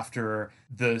ensues after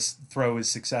the throw is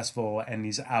successful and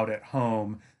he's out at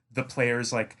home, the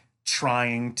players, like,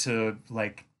 trying to,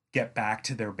 like, get back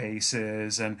to their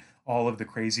bases and all of the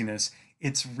craziness.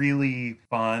 It's really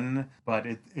fun, but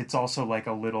it's also, like,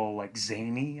 a little, like,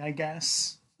 zany, I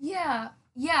guess. Yeah,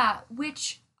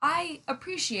 which I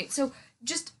appreciate. So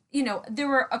just, there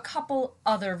were a couple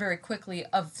other, very quickly,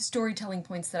 of storytelling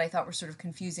points that I thought were sort of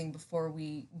confusing before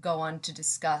we go on to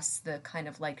discuss the kind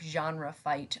of, like, genre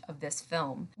fight of this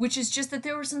film, which is just that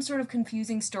there were some sort of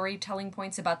confusing storytelling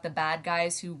points about the bad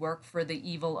guys who work for the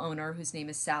evil owner, whose name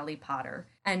is Sally Potter.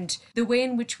 And the way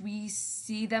in which we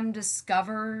see them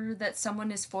discover that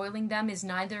someone is foiling them is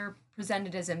neither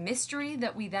presented as a mystery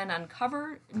that we then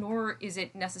uncover, nor is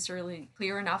it necessarily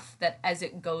clear enough that as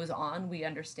it goes on, we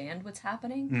understand what's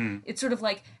happening. It's sort of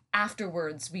like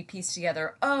afterwards we piece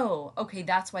together, oh, okay,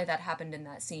 that's why that happened in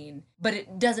that scene. But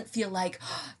it doesn't feel like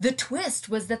the twist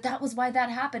was that was why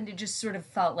that happened. It just sort of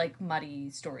felt like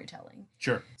muddy storytelling.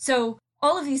 Sure. So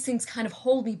all of these things kind of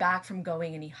hold me back from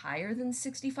going any higher than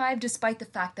 65, despite the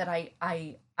fact that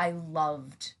I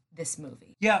loved this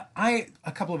movie. Yeah,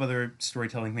 a couple of other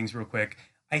storytelling things real quick.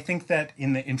 I think that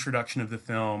in the introduction of the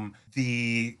film,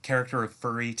 the character of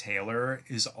Furry Taylor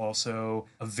is also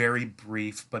a very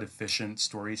brief but efficient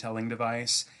storytelling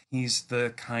device. He's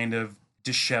the kind of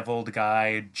disheveled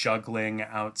guy juggling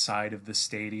outside of the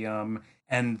stadium,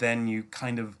 and then you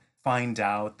kind of find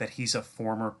out that he's a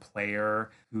former player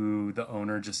who the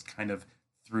owner just kind of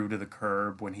threw to the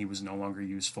curb when he was no longer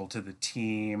useful to the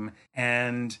team.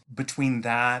 And between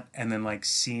that and then like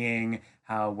seeing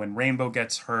how when Rainbow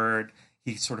gets hurt,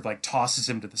 he sort of like tosses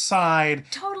him to the side,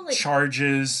 Totally.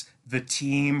 charges the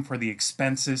team for the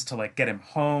expenses to like get him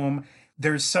home.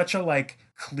 There's such a like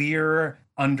clear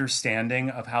understanding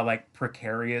of how like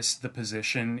precarious the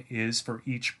position is for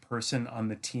each person on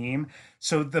the team.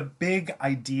 So the big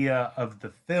idea of the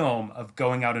film of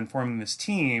going out and forming this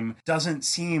team doesn't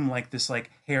seem like this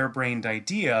like harebrained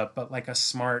idea, but like a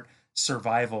smart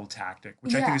survival tactic,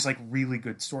 which I think is like really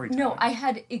good storytelling. No, I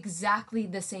had exactly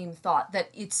the same thought, that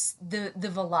it's the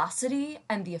velocity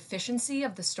and the efficiency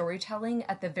of the storytelling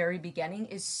at the very beginning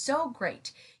is so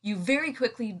great. You very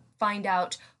quickly find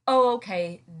out, oh,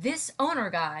 okay, this owner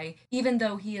guy, even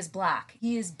though he is black,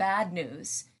 he is bad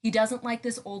news. He doesn't like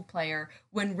this old player.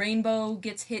 When Rainbow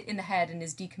gets hit in the head and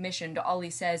is decommissioned, all he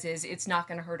says is, it's not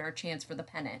going to hurt our chance for the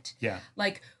pennant. Yeah.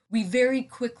 Like, we very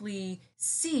quickly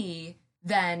see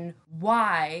then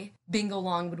why Bingo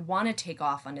Long would want to take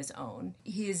off on his own.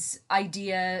 His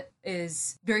idea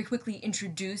is very quickly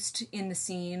introduced in the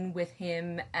scene with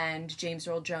him and James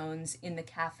Earl Jones in the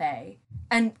cafe.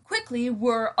 And quickly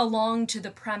we're along to the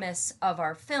premise of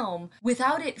our film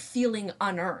without it feeling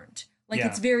unearned. Like,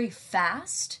 it's very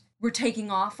fast. We're taking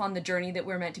off on the journey that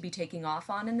we're meant to be taking off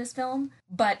on in this film,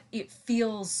 but it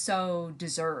feels so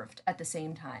deserved at the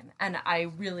same time. And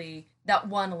that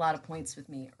won a lot of points with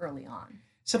me early on.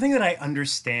 Something that I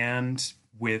understand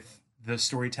with the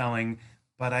storytelling,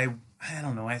 but I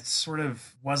don't know, I sort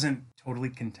of wasn't totally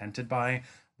contented by,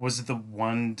 was the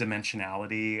one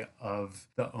dimensionality of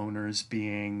the owners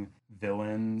being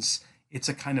villains. It's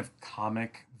a kind of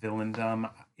comic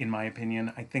villaindom, in my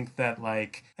opinion. I think that,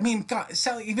 like, I mean, God,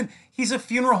 Sally, even, he's a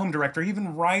funeral home director, he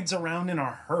even rides around in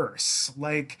a hearse.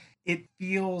 Like, it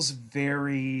feels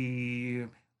very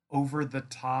over the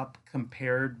top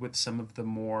compared with some of the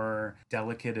more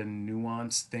delicate and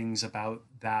nuanced things about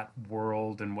that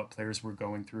world and what players were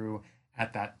going through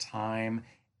at that time.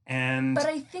 But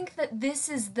I think that this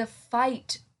is the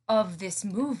fight of this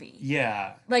movie.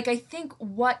 Yeah. Like, I think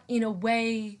what, in a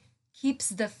way, keeps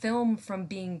the film from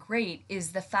being great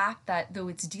is the fact that, though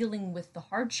it's dealing with the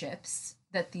hardships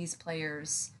that these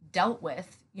players dealt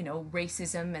with, you know,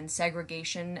 racism and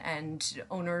segregation and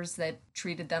owners that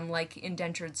treated them like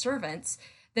indentured servants,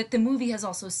 that the movie has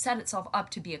also set itself up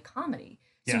to be a comedy.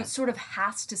 So it sort of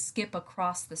has to skip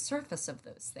across the surface of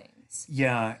those things.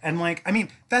 Yeah, and like, I mean,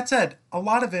 that said, a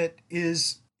lot of it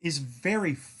is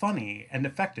very funny and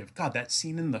effective. God, that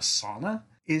scene in the sauna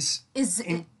is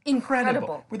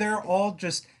incredible. Where they're all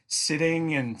just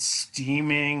sitting and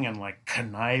steaming and like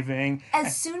conniving.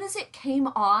 As soon as it came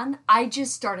on, I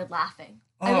just started laughing.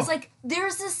 I was like,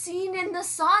 there's a scene in the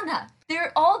sauna.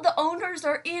 All the owners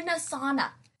are in a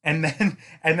sauna. And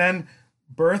then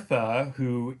Bertha,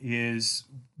 who is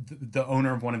the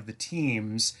owner of one of the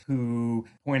teams, who,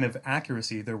 point of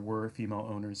accuracy, there were female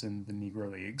owners in the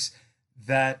Negro Leagues,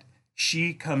 that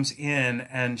she comes in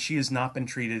and she has not been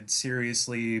treated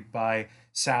seriously by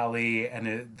Sally,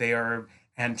 and they are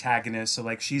antagonists. So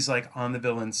like, she's like on the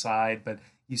villain side, but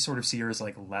you sort of see her as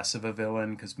like less of a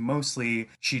villain because mostly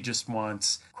she just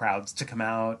wants crowds to come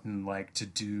out and like to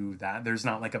do that. There's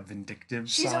not like a vindictive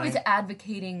She's side. always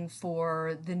advocating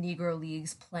for the Negro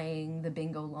Leagues playing the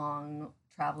Bingo Long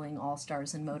traveling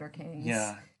all-stars and Motor Kings.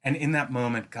 Yeah. And in that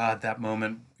moment, God, that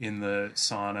moment in the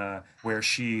sauna where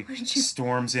she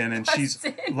storms in and she's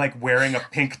like wearing a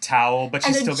pink towel, but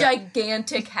she's still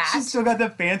gigantic hat. She's still got the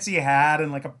fancy hat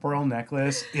and like a pearl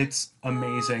necklace. It's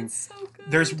amazing. It's so good.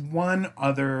 There's one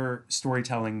other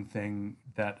storytelling thing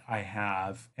that I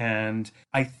have, and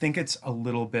I think it's a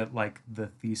little bit like the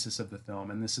thesis of the film,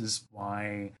 and this is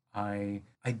why I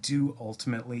do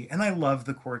ultimately, and I love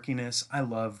the quirkiness. I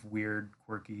love weird,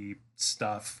 quirky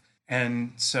stuff.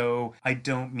 And so I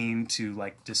don't mean to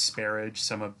like disparage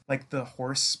some of like the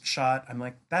horse shot. I'm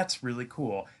like, that's really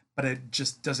cool, but it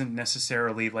just doesn't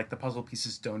necessarily, like, the puzzle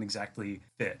pieces don't exactly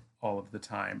fit all of the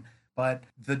time. But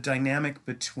the dynamic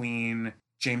between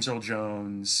James Earl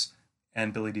Jones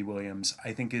and Billy D. Williams,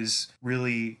 I think, is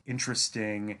really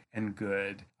interesting and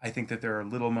good. I think that there are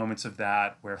little moments of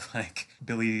that where like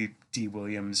Billy D.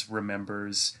 Williams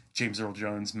remembers James Earl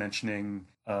Jones mentioning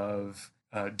of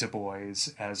Du Bois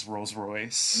as Rolls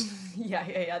Royce.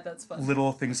 Yeah, that's fun.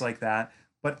 Little things like that.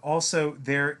 But also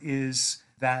there is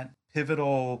that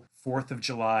pivotal 4th of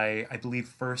July, I believe,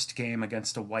 first game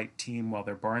against a white team while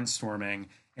they're barnstorming.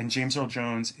 And James Earl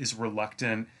Jones is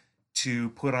reluctant to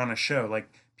put on a show. Like,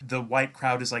 the white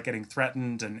crowd is like getting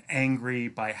threatened and angry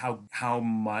by how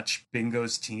much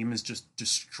Bingo's team is just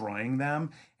destroying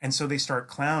them. And so they start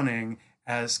clowning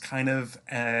as kind of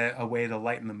a way to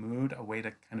lighten the mood, a way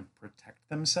to kind of protect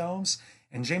themselves.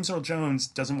 And James Earl Jones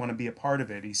doesn't want to be a part of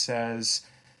it. He says,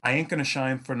 I ain't going to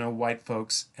shine for no white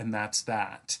folks, and that's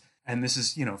that. And this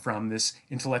is, from this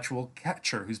intellectual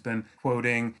catcher who's been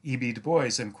quoting E.B. Du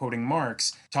Bois and quoting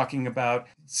Marx, talking about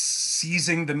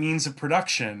seizing the means of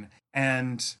production.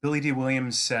 And Billy D.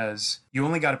 Williams says, you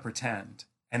only got to pretend.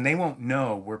 And they won't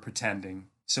know we're pretending,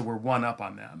 so we're one up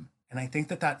on them. And I think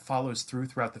that follows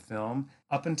throughout the film,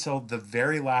 up until the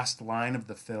very last line of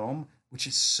the film, which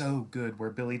is so good, where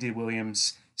Billy D.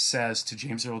 Williams says to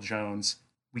James Earl Jones,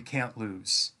 we can't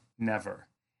lose, never.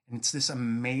 And it's this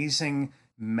amazing,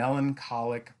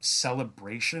 melancholic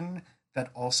celebration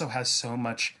that also has so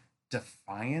much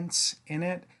defiance in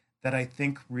it that I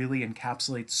think really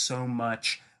encapsulates so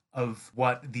much of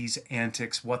what these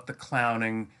antics, what the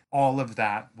clowning, all of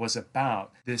that was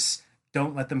about. This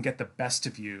don't let them get the best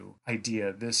of you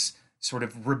idea, this sort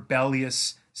of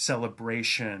rebellious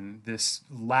celebration, this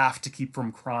laugh to keep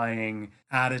from crying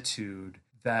attitude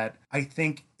that I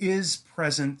think is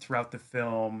present throughout the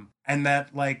film. And that,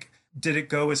 did it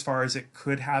go as far as it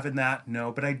could have in that?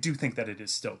 No, but I do think that it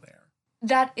is still there.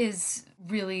 That is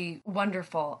really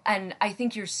wonderful. And I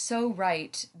think you're so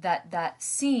right that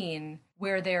scene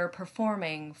where they're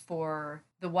performing for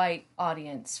the white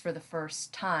audience for the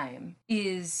first time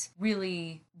is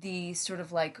really the sort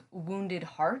of wounded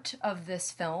heart of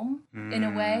this film in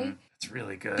a way. It's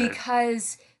really good.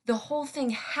 Because the whole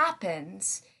thing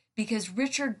happens because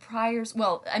Richard Pryor's,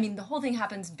 the whole thing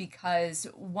happens because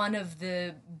one of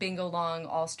the Bingo Long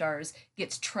All-Stars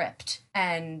gets tripped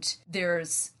and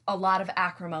there's a lot of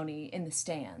acrimony in the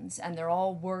stands and they're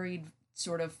all worried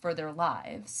sort of for their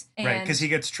lives. Right, because he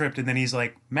gets tripped and then he's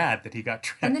mad that he got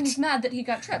tripped. And then he's mad that he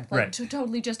got tripped, right.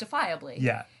 Totally justifiably.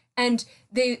 Yeah. And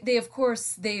they of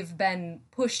course, they've been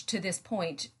pushed to this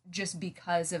point just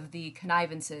because of the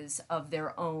connivances of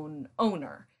their own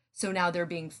owner. So now they're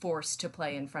being forced to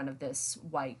play in front of this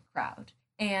white crowd.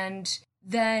 And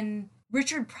then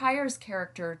Richard Pryor's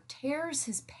character tears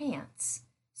his pants.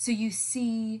 So you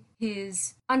see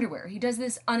his underwear. He does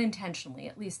this unintentionally.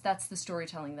 At least that's the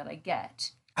storytelling that I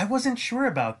get. I wasn't sure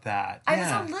about that. I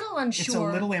was a little unsure. It's a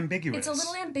little ambiguous. It's a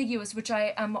little ambiguous, which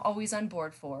I am always on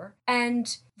board for.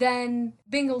 And then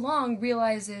Bingo Long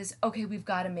realizes, okay, we've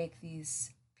got to make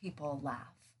these people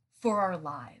laugh for our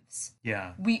lives.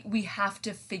 Yeah. We have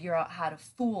to figure out how to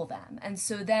fool them. And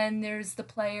so then there's the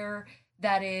player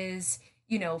that is,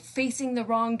 facing the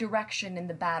wrong direction in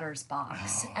the batter's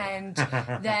box. Oh. And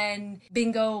then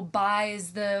Bingo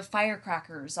buys the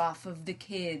firecrackers off of the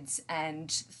kids and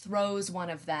throws one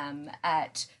of them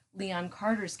at Leon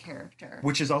Carter's character.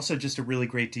 Which is also just a really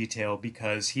great detail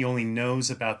because he only knows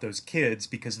about those kids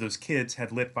because those kids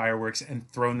had lit fireworks and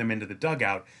thrown them into the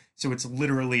dugout. So it's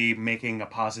literally making a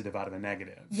positive out of a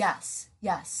negative. Yes,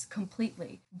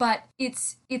 completely. But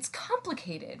it's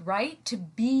complicated, right? To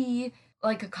be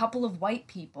a couple of white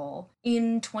people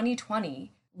in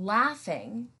 2020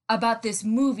 laughing about this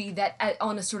movie that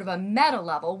on a sort of a meta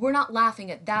level, we're not laughing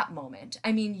at that moment.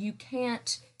 I mean, you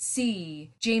can't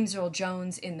see James Earl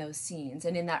Jones in those scenes.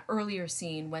 And in that earlier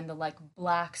scene when the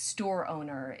black store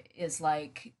owner is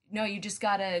no, you just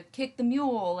gotta kick the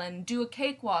mule and do a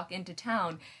cakewalk into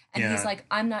town. And he's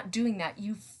I'm not doing that.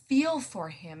 You feel for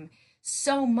him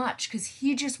so much because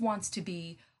he just wants to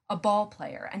be a ball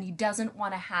player and he doesn't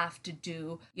want to have to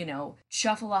do,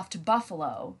 shuffle off to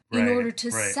Buffalo in order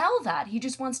to sell that. He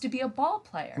just wants to be a ball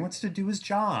player. He wants to do his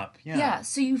job. Yeah.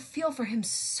 So you feel for him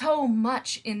so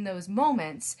much in those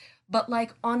moments, but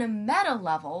on a meta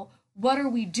level, what are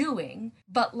we doing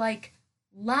but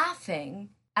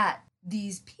laughing at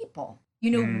these people?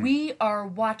 We are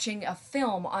watching a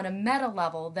film on a meta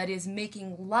level that is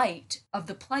making light of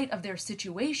the plight of their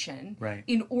situation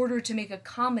in order to make a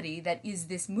comedy that is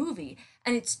this movie.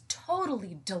 And it's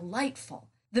totally delightful.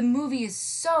 The movie is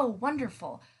so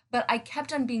wonderful. But I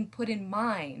kept on being put in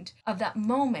mind of that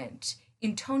moment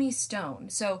in Tony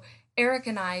Stone. So Eric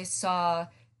and I saw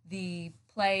the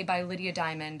play by Lydia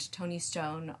Diamond, Tony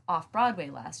Stone, off-Broadway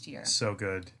last year. So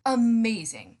good.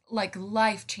 Amazing.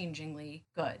 Life-changingly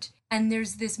good. And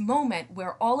there's this moment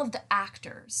where all of the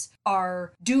actors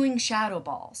are doing shadow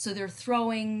ball. So they're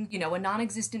throwing, a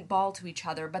non-existent ball to each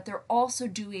other, but they're also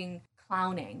doing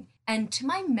clowning. And to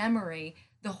my memory,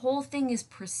 the whole thing is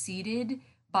preceded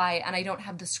by, and I don't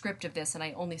have the script of this, and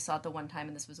I only saw it the one time,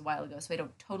 and this was a while ago, so I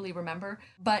don't totally remember.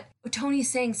 But Tony's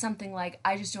saying something like,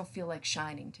 I just don't feel like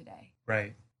shining today.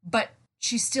 Right. But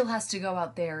she still has to go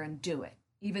out there and do it,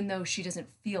 even though she doesn't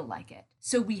feel like it.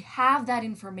 So we have that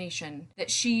information that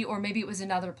she, or maybe it was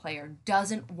another player,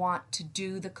 doesn't want to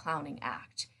do the clowning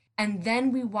act. And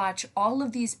then we watch all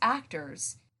of these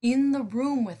actors in the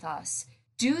room with us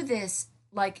do this,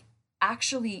 like,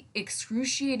 actually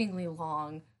excruciatingly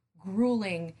long,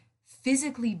 grueling,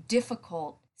 physically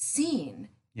difficult scene.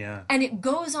 Yeah. And it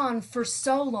goes on for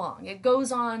so long. It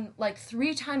goes on like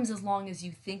 3 times as long as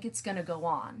you think it's going to go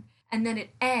on. And then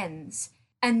it ends.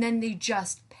 And then they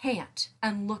just pant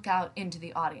and look out into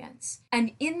the audience.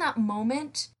 And in that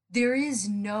moment, there is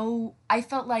no, I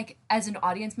felt like as an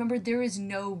audience member, there is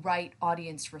no right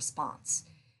audience response.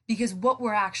 Because what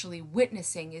we're actually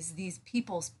witnessing is these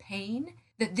people's pain,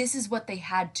 that this is what they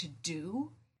had to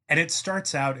do. And it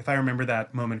starts out, if I remember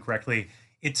that moment correctly,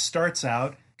 it starts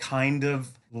out kind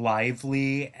of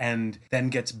lively and then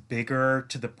gets bigger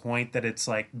to the point that it's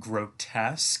like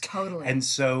grotesque. Totally. And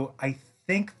so I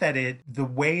think that the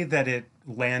way that it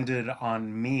landed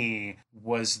on me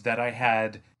was that I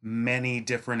had many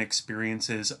different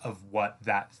experiences of what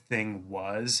that thing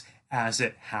was as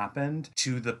it happened,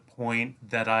 to the point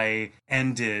that I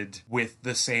ended with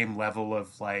the same level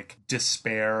of like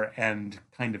despair and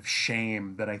kind of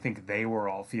shame that I think they were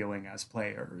all feeling as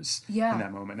players in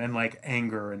that moment, and like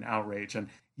anger and outrage. And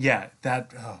yeah,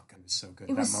 that, oh God, it was so good.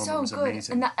 It was that moment so was good.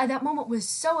 amazing. And that moment was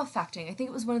so affecting. I think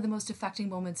it was one of the most affecting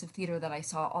moments of theater that I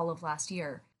saw all of last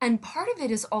year. And part of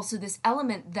it is also this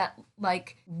element that,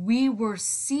 like, we were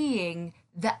seeing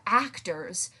the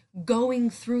actors going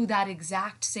through that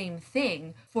exact same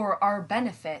thing for our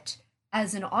benefit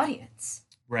as an audience.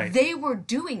 Right. They were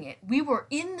doing it. We were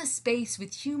in the space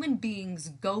with human beings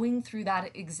going through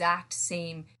that exact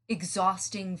same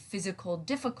exhausting physical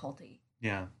difficulty.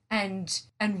 Yeah. And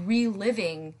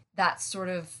reliving that sort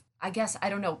of, I guess, I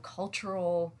don't know,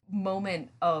 cultural moment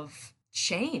of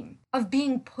shame, of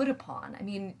being put upon. I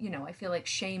mean, you know, I feel like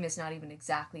shame is not even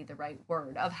exactly the right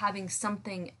word, of having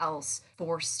something else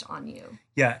forced on you.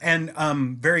 Yeah, and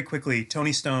very quickly,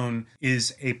 Tony Stone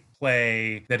is a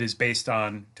play that is based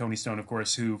on Tony Stone, of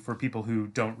course, who, for people who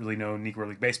don't really know Negro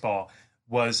League Baseball,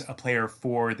 was a player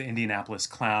for the Indianapolis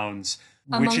Clowns.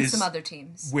 Among some other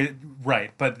teams.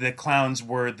 Right, but the Clowns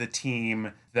were the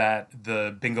team that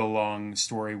the Bingo Long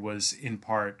story was in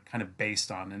part kind of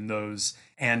based on, and those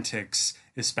antics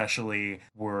especially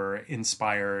were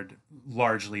inspired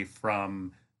largely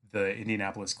from the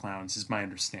Indianapolis Clowns, is my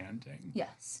understanding.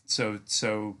 Yes.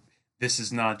 So this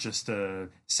is not just a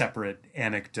separate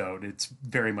anecdote. It's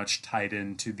very much tied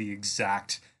into the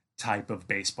exact type of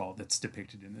baseball that's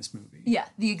depicted in this movie. Yeah,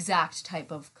 the exact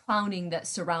type of clowning that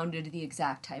surrounded the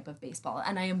exact type of baseball.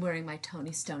 And I am wearing my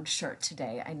Tony Stone shirt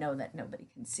today. I know that nobody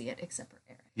can see it except for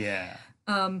Eric. Yeah.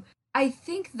 I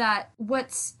think that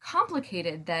what's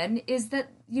complicated then is that,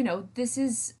 you know, this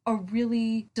is a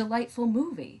really delightful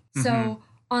movie. Mm-hmm. So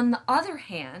on the other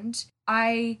hand,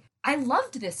 I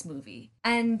loved this movie,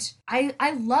 and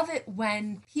I love it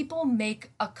when people make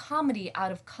a comedy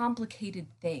out of complicated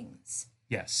things.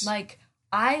 Yes. Like,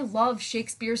 I love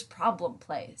Shakespeare's problem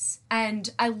plays, and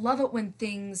I love it when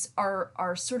things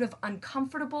are sort of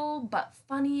uncomfortable but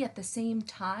funny at the same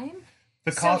time.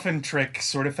 The coffin trick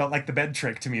sort of felt like the bed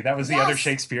trick to me. That was the other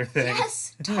Shakespeare thing.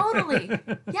 Yes, totally.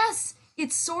 Yes,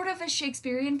 it's sort of a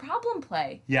Shakespearean problem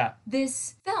play. Yeah.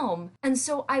 This film. And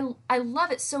so I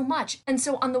love it so much. And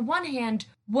so on the one hand,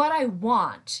 what I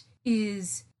want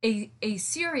is a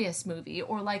serious movie,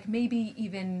 or like maybe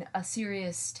even a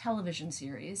serious television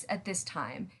series at this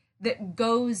time, that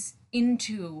goes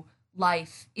into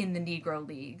life in the Negro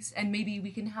Leagues. And maybe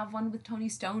we can have one with Tony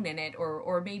Stone in it,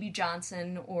 or maybe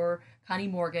Johnson or Connie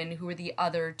Morgan, who were the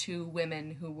other 2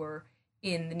 women who were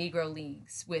in the Negro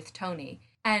Leagues with Tony.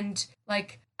 And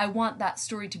like, I want that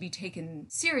story to be taken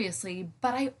seriously,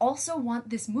 but I also want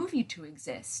this movie to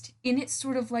exist in its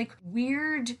sort of like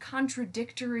weird,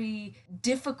 contradictory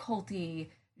difficulty,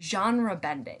 genre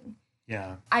bending.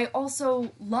 Yeah. I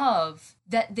also love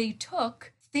that they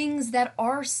took things that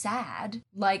are sad,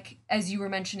 like, as you were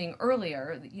mentioning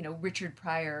earlier, you know, Richard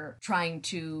Pryor trying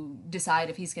to decide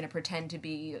if he's going to pretend to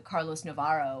be Carlos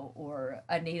Navarro or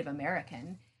a Native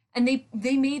American. And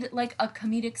they made like a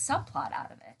comedic subplot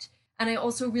out of it. And I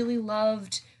also really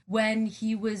loved when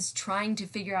he was trying to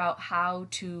figure out how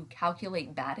to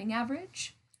calculate batting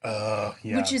average. Yeah.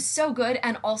 Which is so good.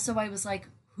 And also I was like,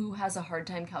 who has a hard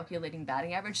time calculating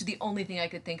batting average? The only thing I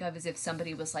could think of is if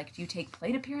somebody was like, do you take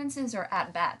plate appearances or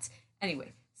at-bats?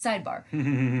 Anyway, sidebar.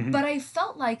 But I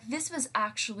felt like this was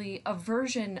actually a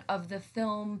version of the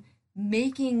film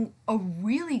making a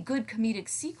really good comedic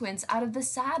sequence out of the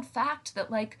sad fact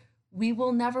that, like, we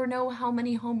will never know how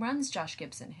many home runs Josh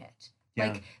Gibson hit. Yeah.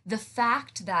 Like, the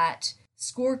fact that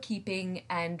scorekeeping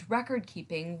and record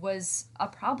keeping was a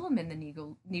problem in the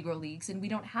Negro Leagues, and we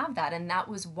don't have that. And that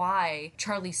was why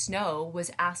Charlie Snow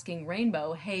was asking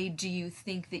Rainbow, hey, do you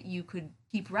think that you could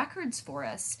keep records for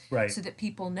us Right. so that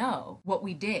people know what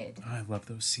we did? I love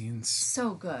those scenes.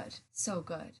 So good. So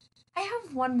good. I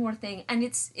have one more thing, and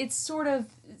it's sort of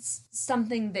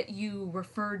something that you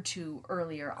referred to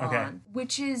earlier on,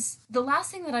 which is the last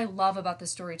thing that I love about the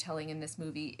storytelling in this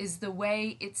movie is the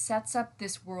way it sets up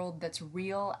this world that's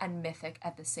real and mythic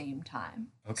at the same time.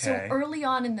 Okay. So early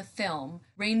on in the film,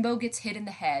 Rainbow gets hit in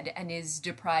the head and is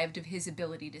deprived of his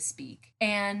ability to speak.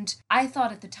 And I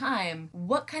thought at the time,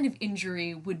 what kind of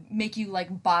injury would make you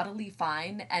like bodily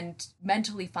fine and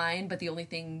mentally fine, but the only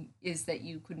thing is that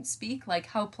you couldn't speak? Like,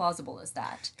 how plausible is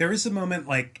that? There is a moment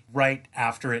like right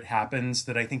after it happens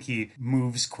that I think he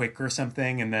moves quick or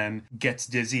something and then gets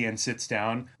dizzy and sits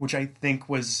down, which I think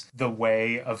was the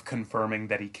way of confirming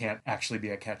that he can't actually be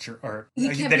a catcher, or He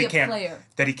can't that be he a can't player.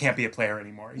 that he can't be a player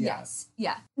anymore. Yeah. Yes.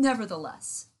 Yeah.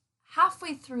 Nevertheless,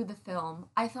 halfway through the film,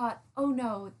 I thought, oh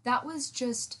no, that was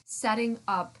just setting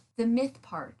up the myth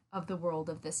part of the world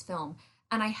of this film.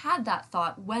 And I had that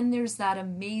thought when there's that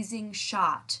amazing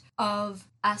shot of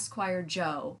Esquire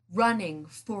Joe running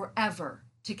forever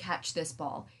to catch this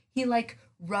ball. He like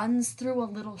runs through a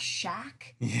little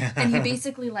shack, Yeah. and he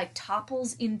basically like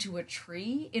topples into a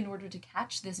tree in order to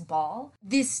catch this ball.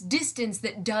 This distance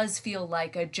that does feel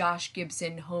like a Josh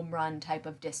Gibson home run type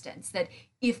of distance, that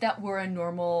if that were a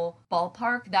normal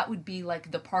ballpark, that would be like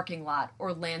the parking lot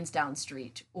or Lansdowne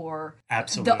Street or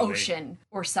Absolutely. the ocean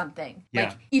or something. Yeah.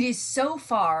 Like, it is so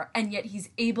far, and yet he's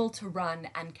able to run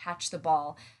and catch the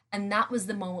ball. And that was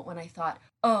the moment when I thought,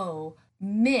 oh,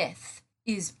 myth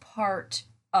is part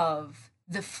of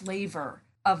the flavor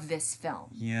of this film.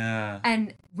 Yeah.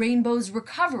 And Rainbow's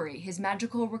recovery, his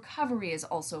magical recovery, is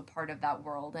also part of that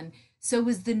world. And so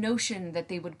is the notion that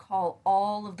they would call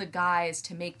all of the guys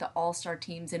to make the all-star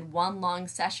teams in one long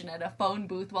session at a phone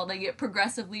booth while they get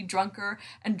progressively drunker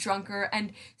and drunker.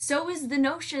 And so is the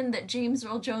notion that James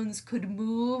Earl Jones could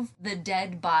move the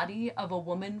dead body of a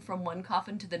woman from one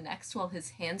coffin to the next while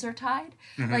his hands are tied.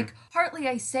 Mm-hmm. Like, partly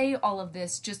I say all of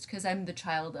this just because I'm the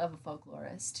child of a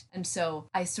folklorist. And so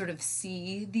I sort of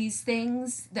see these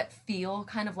things that feel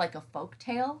kind of like a folk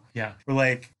tale. Yeah. We're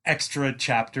like extra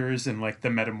chapters in like the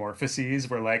Metamorphoses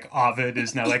where like Ovid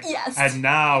is now like, Yes. and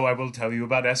now I will tell you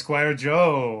about Esquire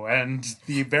Joe and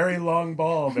the very long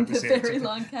ball that was The very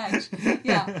long catch.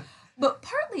 Yeah. But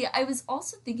partly, I was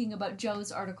also thinking about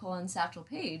Joe's article on Satchel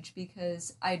Paige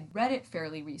because I'd read it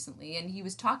fairly recently, and he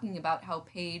was talking about how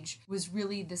Paige was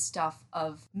really the stuff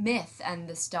of myth and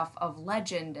the stuff of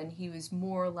legend, and he was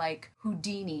more like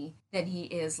Houdini than he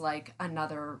is like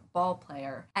another ball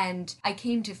player. And I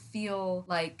came to feel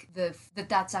like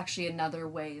that's actually another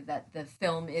way that the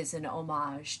film is an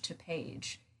homage to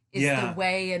Paige, is Yeah. the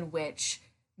way in which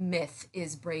myth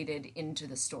is braided into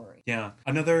the story. Yeah.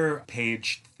 Another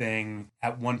Page thing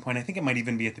at one point, I think it might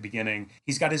even be at the beginning,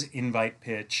 he's got his invite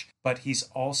pitch, but he's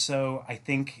also, I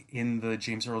think in the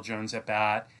James Earl Jones at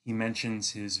bat, he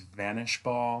mentions his vanish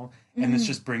ball. And this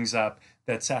just brings up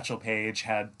that Satchel Paige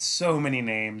had so many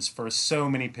names for so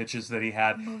many pitches that he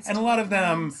had. And a lot of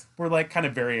them were like kind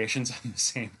of variations on the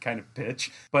same kind of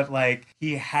pitch. But like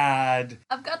he had...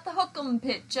 I've got the hook'em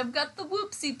pitch. I've got the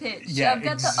whoopsie pitch. Yeah, I've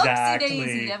got exactly. the oopsie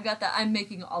daisy. I've got the... I'm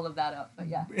making all of that up, but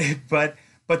yeah. But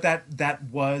that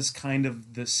was kind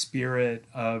of the spirit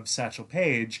of Satchel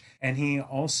Paige, and he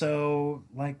also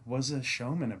like was a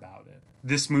showman about it.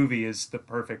 This movie is the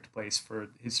perfect place for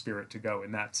his spirit to go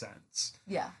in that sense.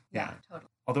 Yeah, totally.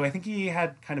 Although I think he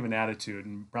had kind of an attitude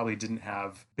and probably didn't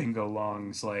have Bingo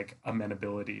Long's like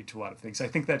amenability to a lot of things. I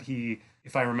think that he,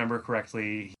 if I remember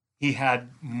correctly, he had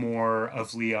more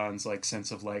of Leon's like sense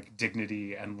of like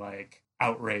dignity and like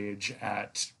outrage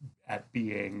at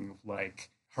being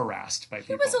like harassed by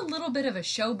people. He was a little bit of a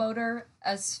showboater,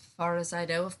 as far as I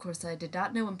know. Of course, I did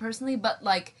not know him personally, but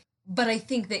I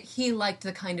think that he liked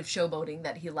the kind of showboating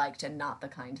that he liked and not the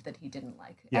kind that he didn't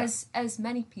like, Yeah. as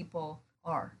many people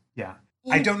are. Yeah.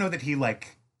 I don't know that he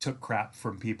like took crap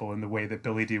from people in the way that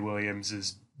Billy D.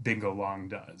 Williams' Bingo Long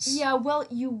does. Yeah, well,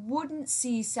 you wouldn't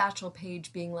see Satchel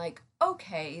Paige being like,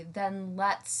 okay, then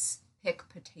let's pick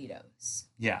potatoes.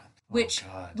 Yeah. Which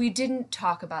God. we didn't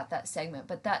talk about that segment,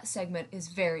 but that segment is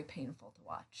very painful to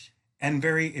watch. And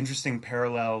very interesting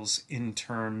parallels in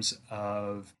terms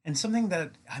of, and something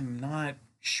that I'm not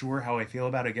sure how I feel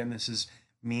about. Again, this is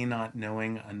me not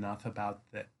knowing enough about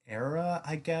the era,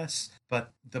 I guess,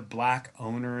 but the black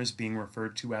owners being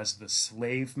referred to as the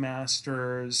slave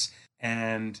masters,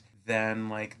 and then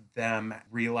like them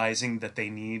realizing that they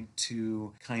need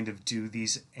to kind of do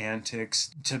these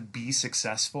antics to be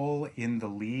successful in the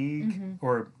league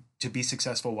or to be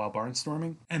successful while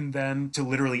barnstorming, and then to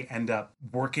literally end up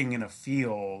working in a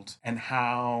field, and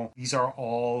how these are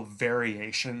all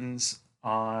variations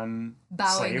on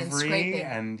Bowing and slavery. scraping.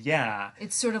 And yeah,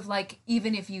 It's sort of like,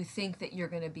 even if you think that you're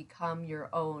going to become your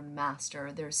own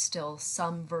master, there's still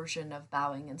some version of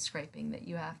bowing and scraping that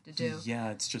you have to do.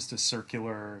 yeah, it's just a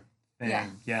circular thing.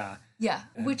 Yeah. Yeah,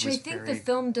 It which I was think very- the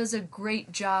film does a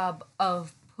great job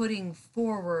of putting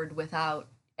forward without,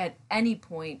 at any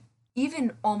point,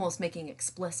 even almost making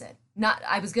explicit. Not,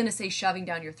 I was going to say shoving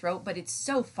down your throat, but it's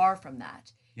so far from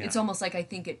that. Yeah. It's almost like I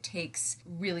think it takes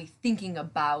really thinking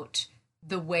about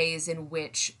the ways in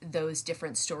which those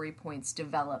different story points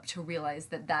develop to realize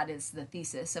that that is the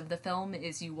thesis of the film,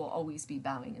 is you will always be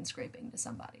bowing and scraping to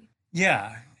somebody.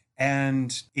 Yeah.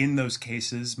 And in those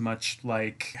cases, much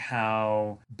like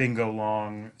how Bingo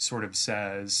Long sort of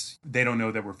says, they don't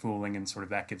know that we're fooling, and sort of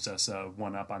that gives us a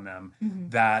one up on them,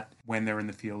 that when they're in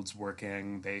the fields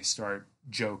working, they start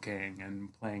joking and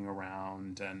playing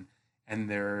around, and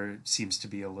there seems to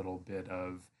be a little bit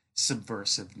of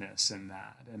subversiveness in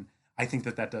that. And I think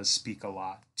that does speak a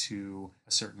lot to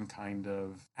a certain kind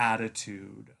of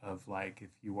attitude of like, if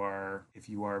you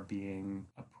are being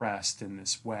oppressed in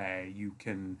this way, you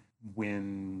can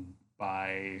win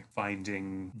by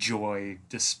finding joy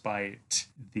despite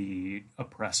the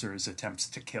oppressor's attempts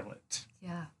to kill it.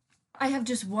 Yeah. I have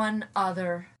just one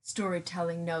other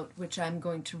storytelling note, which I'm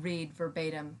going to read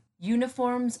verbatim.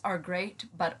 Uniforms are great,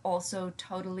 but also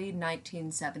totally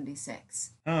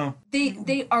 1976. Oh,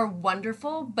 They are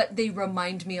wonderful, but they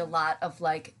remind me a lot of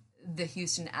like the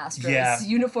Houston Astros Yeah.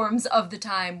 uniforms of the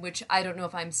time, which I don't know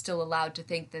if I'm still allowed to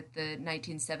think that the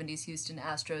 1970s Houston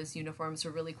Astros uniforms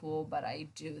were really cool, but I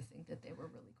do think that they were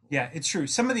really cool. yeah, it's true.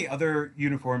 Some of the other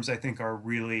uniforms I think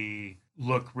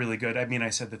look really good. I mean, I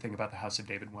said the thing about the House of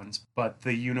David ones, but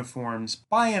the uniforms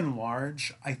by and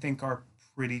large I think are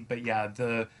pretty, but yeah,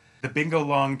 the Bingo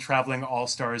Long Traveling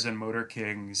All-Stars and Motor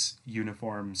Kings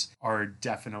uniforms are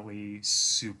definitely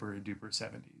super duper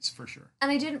 70s for sure.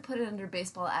 And I didn't put it under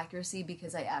baseball accuracy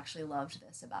because I actually loved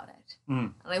this about it.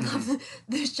 Mm. And I love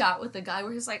the shot with the guy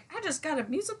where he's like, I just got a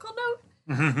musical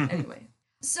note. Anyway.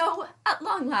 So, at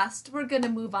long last, we're going to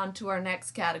move on to our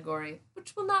next category,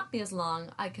 which will not be as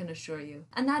long, I can assure you.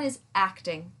 And that is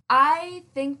acting. I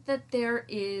think that there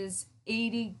is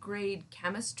 80 grade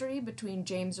chemistry between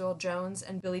James Earl Jones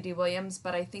and Billy D. Williams,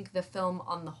 but I think the film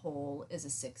on the whole is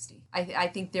a 60. I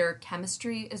think their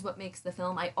chemistry is what makes the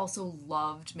film. I also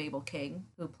loved Mabel King,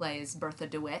 who plays Bertha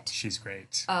DeWitt. She's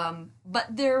great. But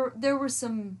there were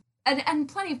some, and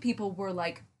plenty of people were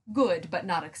like good, but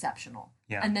not exceptional.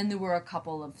 Yeah. And then there were a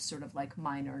couple of sort of like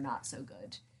minor, not so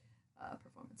good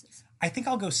performances. I think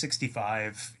I'll go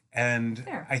 65, and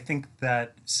Fair. I think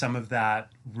that some of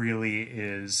that really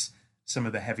is some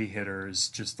of the heavy hitters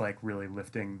just like really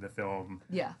lifting the film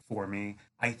Yeah. for me.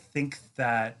 I think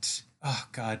that, oh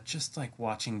God, just like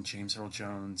watching James Earl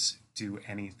Jones do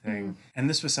anything. And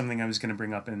this was something I was going to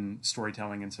bring up in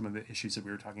storytelling and some of the issues that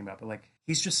we were talking about, but like,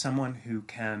 he's just someone who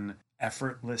can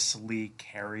effortlessly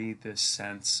carry this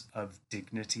sense of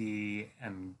dignity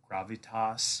and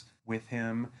gravitas with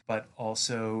him, but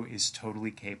also is totally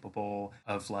capable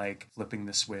of like flipping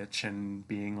the switch and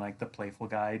being like the playful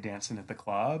guy dancing at the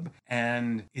club.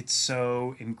 And it's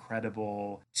so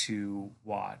incredible to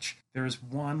watch. There's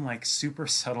one like super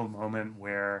subtle moment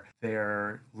where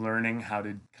they're learning how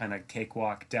to kind of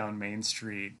cakewalk down Main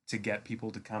Street to get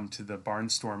people to come to the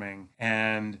barnstorming.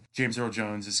 And James Earl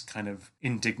Jones is kind of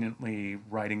indignantly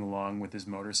riding along with his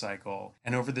motorcycle.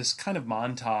 And over this kind of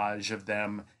montage of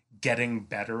them getting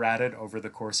better at it over the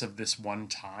course of this one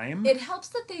time. It helps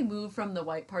that they move from the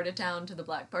white part of town to the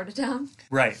black part of town.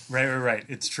 Right.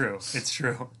 It's true.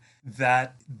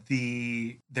 That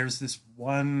there's this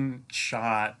one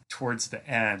shot towards the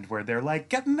end where they're like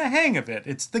getting the hang of it.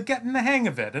 It's the getting the hang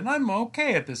of it. And I'm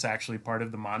okay at this actually part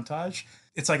of the montage.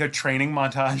 It's like a training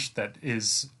montage that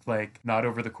is like not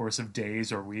over the course of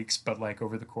days or weeks, but like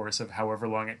over the course of however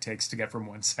long it takes to get from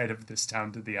one side of this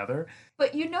town to the other.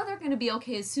 But you know they're going to be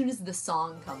okay as soon as the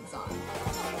song comes on.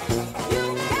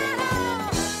 You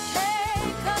gotta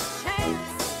take a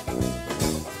chance.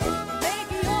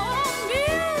 Make your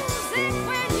music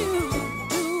when you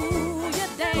do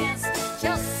your dance.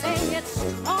 Just sing it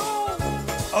strong.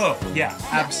 Oh, yeah,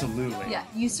 absolutely. Yeah,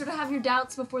 you sort of have your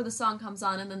doubts before the song comes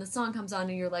on, and then the song comes on,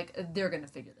 and you're like, they're going to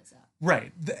figure this out.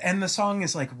 Right. And the song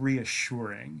is like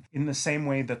reassuring in the same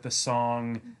way that the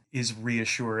song is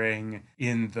reassuring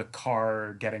in the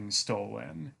car getting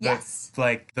stolen. Yes.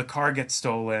 Like, the car gets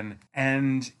stolen,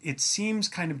 and it seems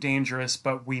kind of dangerous,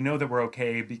 but we know that we're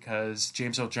okay because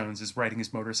James Earl Jones is riding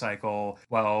his motorcycle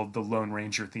while the Lone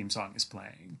Ranger theme song is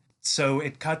playing. So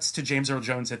it cuts to James Earl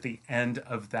Jones at the end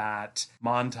of that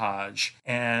montage,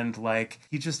 and like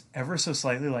he just ever so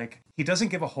slightly, like, he doesn't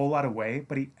give a whole lot away,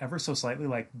 but he ever so slightly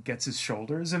like gets his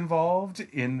shoulders involved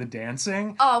in the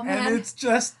dancing. Oh, man. And it's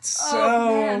just Oh,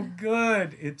 so man.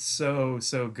 good. It's so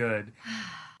good.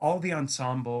 All the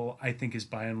ensemble, I think, is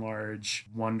by and large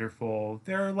wonderful.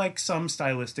 There are like some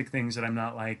stylistic things that I'm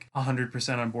not like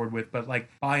 100% on board with, but like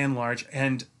by and large,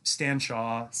 and Stan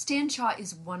Shaw,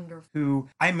 is wonderful. who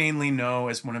I mainly know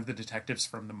as one of the detectives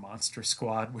from The Monster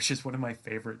Squad, which is one of my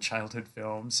favorite childhood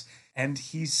films. And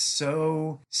he's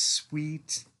so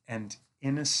sweet and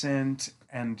innocent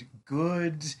and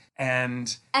good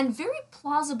and very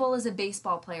plausible as a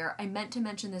baseball player. I meant to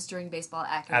mention this during baseball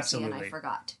accuracy and Absolutely. I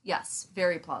forgot. Yes,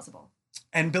 very plausible.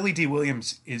 And Billy D.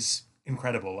 Williams is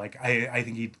incredible. Like, I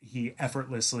think he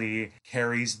effortlessly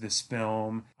carries this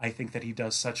film. I think that he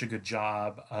does such a good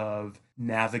job of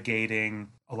navigating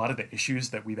a lot of the issues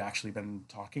that we've actually been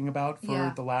talking about for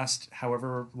Yeah. the last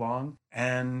however long.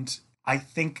 And I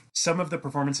think some of the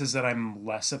performances that I'm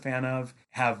less a fan of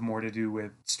have more to do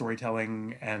with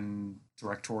storytelling and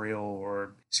directorial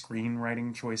or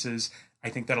screenwriting choices. I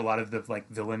think that a lot of the like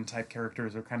villain type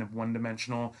characters are kind of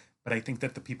one-dimensional, but I think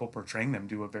that the people portraying them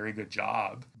do a very good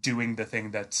job doing the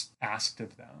thing that's asked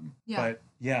of them. Yeah. But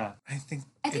yeah, I think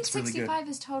it's really good. 65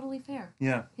 is totally fair.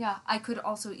 Yeah. Yeah, I could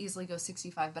also easily go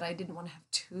 65, but I didn't want to have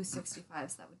two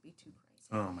 65s. That would be too crazy.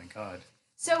 Oh my God.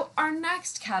 So our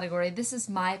next category, this is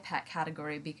my pet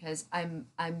category because I'm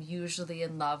usually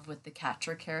in love with the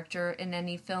Catcher character in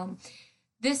any film.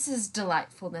 This is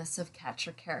delightfulness of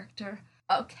Catcher character.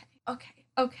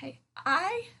 Okay.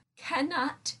 I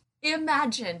cannot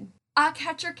imagine a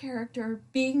Catcher character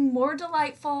being more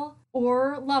delightful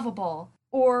or lovable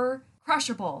or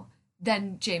crushable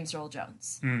than James Earl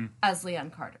Jones as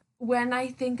Leon Carter. When I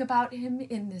think about him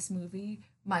in this movie,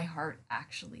 my heart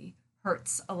actually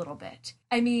hurts a little bit.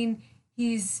 I mean,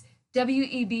 he's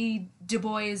W.E.B. Du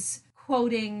Bois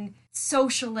quoting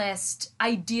socialist,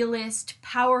 idealist,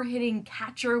 power-hitting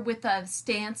catcher with a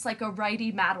stance like a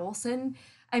righty Matt Olson.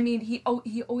 I mean, he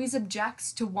always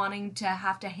objects to wanting to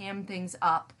have to ham things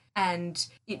up, and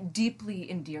it deeply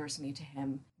endears me to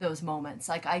him, those moments.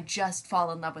 Like, I just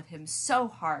fall in love with him so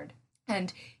hard.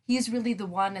 And he's really the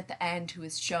one at the end who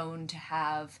is shown to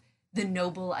have the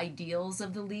noble ideals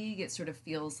of the League. It sort of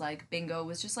feels like Bingo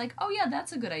was just like, oh yeah,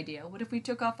 that's a good idea. What if we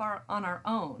took off on our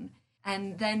own?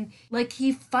 And then, like,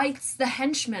 he fights the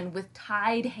henchman with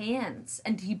tied hands,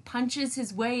 and he punches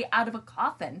his way out of a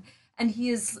coffin, and he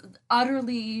is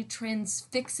utterly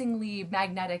transfixingly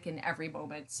magnetic in every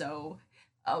moment. So,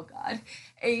 oh God,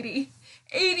 80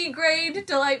 grade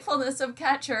delightfulness of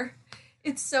Catcher.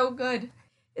 It's so good.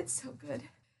 It's so good.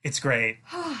 It's great.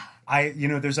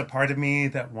 There's a part of me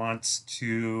that wants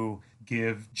to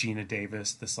give Gina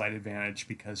Davis the slight advantage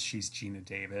because she's Gina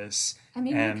Davis. I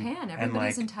mean, you can.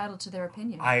 Everybody's entitled to their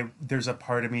opinion. There's a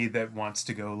part of me that wants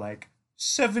to go like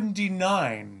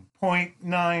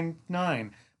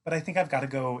 79.99, but I think I've got to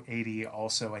go 80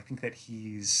 also. I think that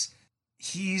he's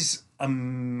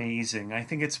amazing. I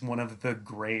think it's one of the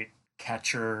great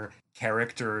Catcher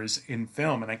characters in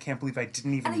film, and I can't believe I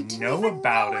didn't even know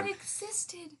about him. It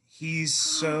existed. He's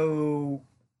so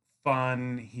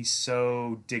fun. He's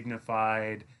so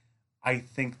dignified. I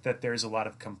think that there's a lot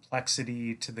of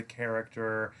complexity to the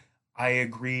character. I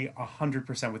agree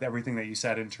 100% with everything that you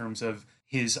said in terms of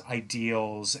his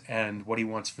ideals and what he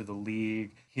wants for the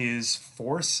League, his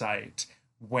foresight.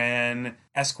 When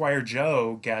Esquire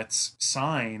Joe gets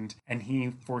signed and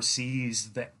he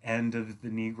foresees the end of the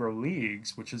Negro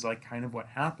Leagues, which is like kind of what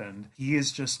happened, he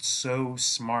is just so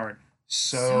smart,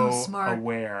 so smart.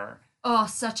 aware. Oh,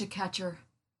 such a Catcher.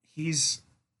 He's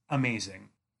amazing.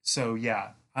 So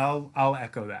yeah, I'll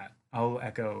echo that. I'll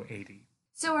echo 80.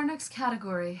 So our next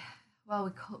category, while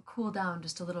we cool down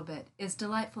just a little bit, is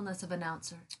delightfulness of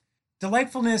announcer.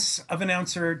 Delightfulness of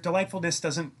announcer. Delightfulness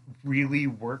doesn't really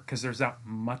work because there's not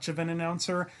much of an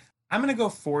announcer. I'm going to go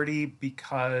 40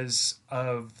 because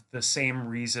of the same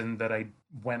reason that I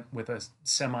went with a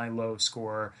semi-low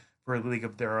score for A League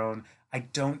of Their Own. I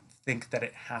don't think that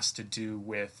it has to do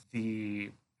with the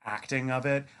acting of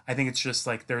it. I think it's just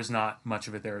like there's not much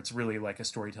of it there. It's really like a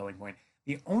storytelling point.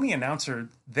 The only announcer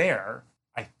there,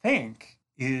 I think,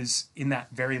 is in that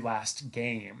very last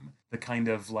game, the kind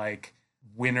of like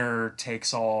winner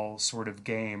takes all sort of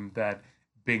game that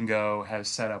Bingo has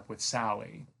set up with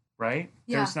Sally, right?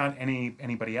 Yeah. There's not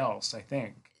anybody else, I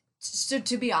think. So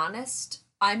to be honest,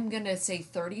 I'm going to say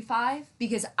 35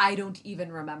 because I don't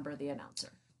even remember the announcer.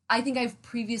 I think I've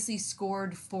previously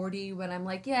scored 40 when I'm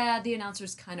like, yeah, the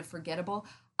announcer's kind of forgettable.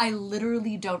 I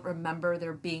literally don't remember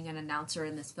there being an announcer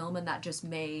in this film, and that just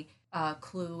may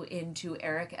clue into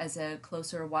Eric as a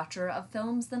closer watcher of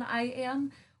films than I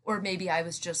am. Or maybe I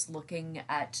was just looking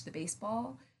at the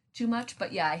baseball too much.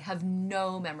 But yeah, I have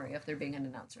no memory of there being an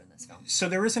announcer in this film. So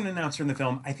there is an announcer in the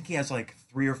film. I think he has like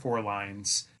 3 or 4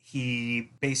 lines.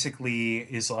 He basically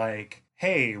is like,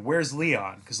 hey, where's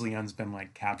Leon? Because Leon's been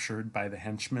like captured by the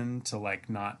henchmen to like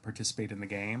not participate in the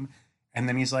game. And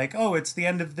then he's like, oh, it's the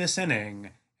end of this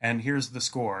inning. And here's the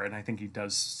score. And I think he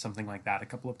does something like that a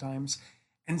couple of times.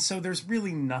 And so there's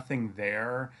really nothing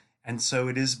there. And so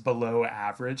it is below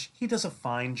average. He does a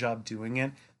fine job doing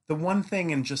it. The one thing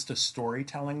in just a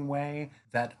storytelling way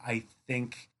that I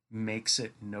think makes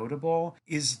it notable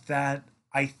is that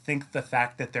I think the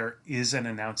fact that there is an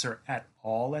announcer at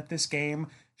all at this game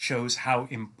shows how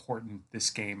important this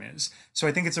game is. So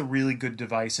I think it's a really good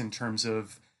device in terms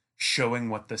of showing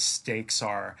what the stakes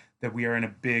are, that we are in a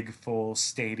big, full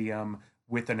stadium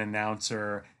with an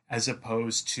announcer, as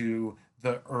opposed to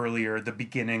the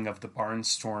beginning of the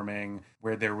barnstorming,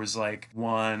 where there was like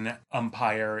one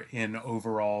umpire in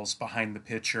overalls behind the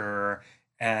pitcher,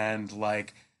 and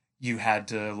like you had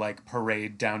to like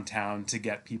parade downtown to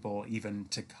get people even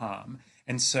to come.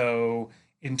 And so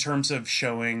in terms of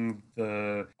showing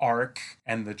the arc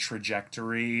and the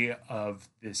trajectory of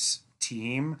this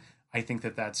team, I think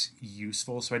that that's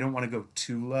useful. So I don't want to go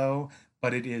too low,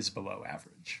 but it is below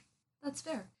average. That's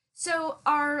fair. So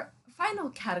our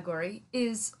final category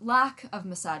is lack of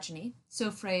misogyny, so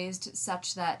phrased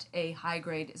such that a high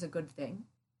grade is a good thing.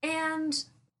 And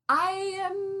I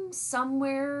am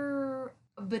somewhere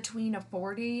between a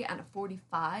 40 and a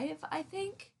 45, I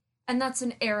think. And that's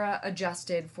an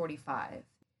era-adjusted 45.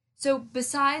 So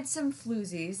besides some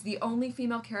floozies, the only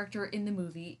female character in the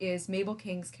movie is Mabel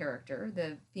King's character,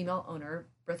 the female owner,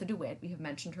 Bertha DeWitt. We have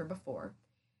mentioned her before.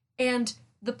 And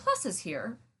the pluses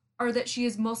here are that she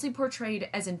is mostly portrayed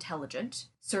as intelligent.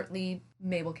 Certainly,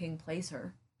 Mabel King plays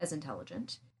her as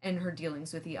intelligent in her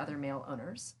dealings with the other male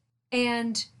owners.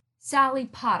 And Sally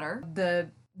Potter, the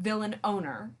villain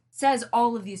owner, says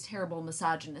all of these terrible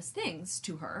misogynist things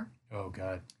to her. Oh,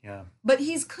 God, yeah. But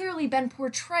he's clearly been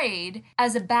portrayed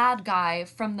as a bad guy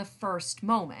from the first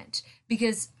moment,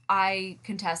 because I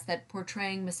contest that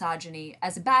portraying misogyny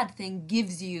as a bad thing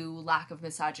gives you lack of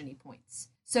misogyny points.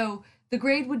 So the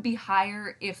grade would be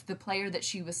higher if the player that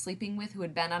she was sleeping with who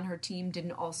had been on her team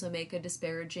didn't also make a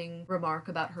disparaging remark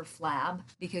about her flab,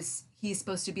 because he's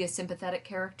supposed to be a sympathetic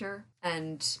character.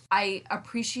 And I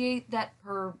appreciate that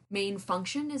her main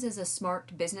function is as a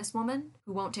smart businesswoman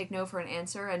who won't take no for an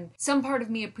answer. And some part of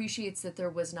me appreciates that there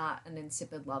was not an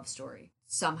insipid love story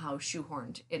somehow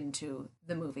shoehorned into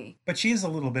the movie. But she is a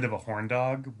little bit of a horn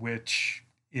dog, which,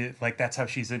 that's how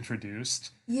she's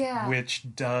introduced. Yeah.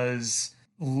 Which does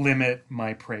limit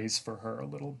my praise for her a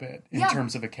little bit in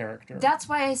terms of a character. That's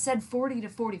why I said 40 to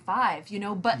 45,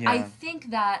 but Yeah. I think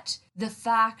that the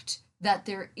fact that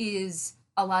there is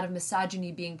a lot of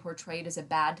misogyny being portrayed as a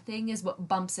bad thing is what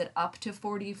bumps it up to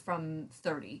 40 from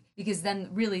 30, because then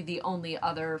really the only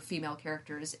other female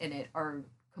characters in it are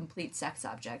complete sex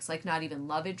objects, like not even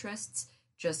love interests,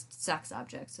 just sex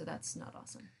objects. So that's not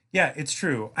awesome. Yeah, it's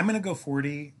true. I'm going to go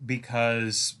 40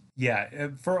 because,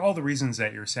 for all the reasons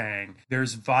that you're saying,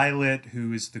 there's Violet,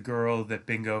 who is the girl that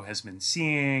Bingo has been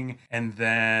seeing. And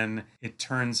then it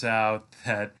turns out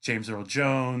that James Earl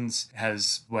Jones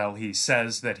he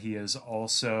says that he has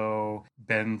also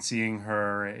been seeing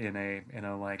her in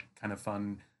a like kind of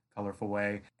fun, colorful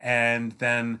way. And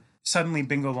then suddenly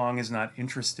Bingo Long is not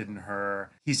interested in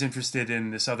her. He's interested in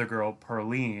this other girl,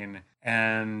 Perline.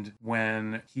 And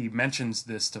when he mentions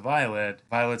this to Violet,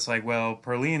 Violet's like, well,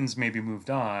 Perline's maybe moved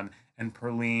on. And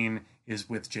Perline is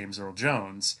with James Earl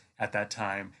Jones at that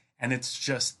time. And it's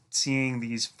just seeing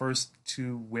these first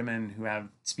 2 women who have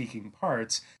speaking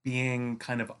parts being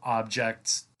kind of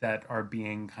objects that are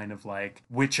being kind of like,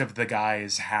 which of the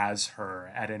guys has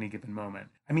her at any given moment.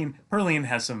 I mean, Perline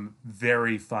has some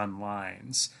very fun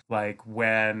lines, like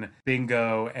when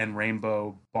Bingo and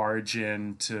Rainbow barge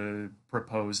in to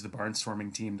propose the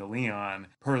barnstorming team to Leon,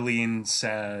 Perline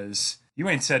says, "You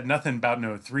ain't said nothing about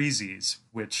no threesies,"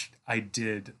 which I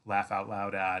did laugh out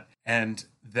loud at. And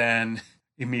then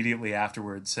immediately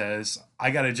afterwards says,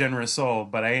 "I got a generous soul,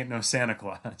 but I ain't no Santa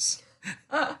Claus."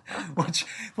 Which,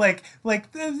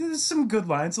 there's some good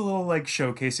lines, a little like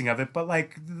showcasing of it, but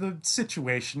like the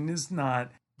situation is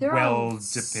not There well are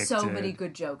depicted. so many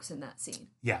good jokes in that scene.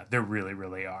 Yeah, there really,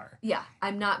 really are. Yeah,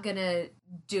 I'm not gonna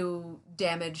do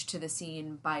damage to the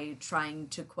scene by trying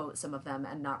to quote some of them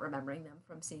and not remembering them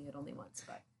from seeing it only once.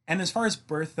 But And as far as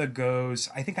Bertha goes,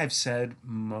 I think I've said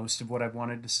most of what I've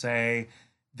wanted to say.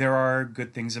 There are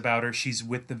good things about her. She's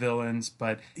with the villains,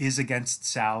 but is against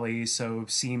Sally, so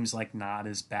seems like not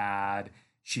as bad.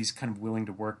 She's kind of willing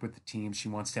to work with the team. She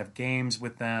wants to have games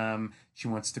with them. She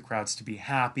wants the crowds to be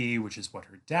happy, which is what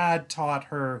her dad taught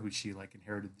her, who she like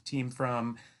inherited the team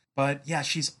from. But yeah,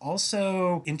 she's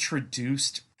also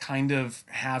introduced kind of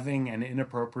having an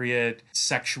inappropriate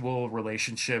sexual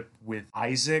relationship with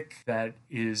Isaac that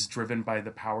is driven by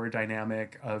the power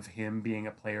dynamic of him being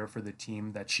a player for the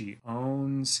team that she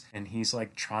owns. And he's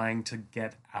like trying to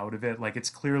get out of it. Like it's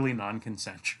clearly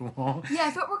non-consensual. yeah,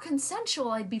 if it were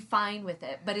consensual, I'd be fine with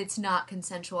it, but it's not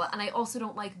consensual. And I also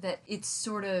don't like that it's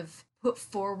sort of put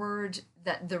forward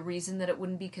that the reason that it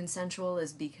wouldn't be consensual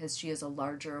is because she is a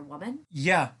larger woman.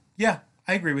 Yeah,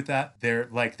 I agree with that.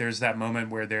 There's that moment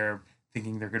where they're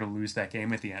thinking they're going to lose that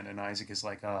game at the end, and Isaac is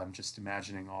like, "Oh, I'm just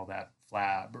imagining all that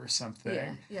flab or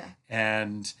something." Yeah.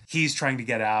 And he's trying to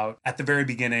get out. At the very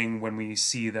beginning, when we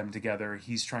see them together,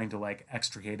 he's trying to like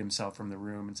extricate himself from the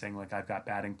room and saying like, "I've got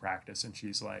batting practice," and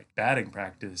she's like, "Batting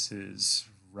practice is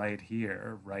right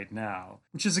here, right now,"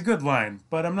 which is a good line,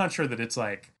 but I'm not sure that it's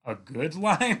like a good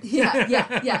line.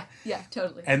 Yeah,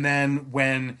 totally. And then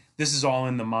when this is all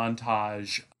in the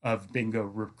montage of Bingo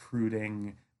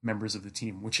recruiting members of the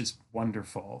team, which is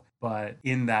wonderful. But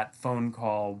in that phone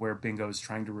call where Bingo is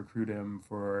trying to recruit him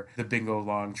for the Bingo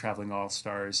Long Traveling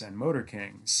All-Stars and Motor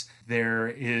Kings, there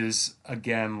is,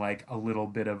 again, like a little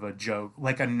bit of a joke,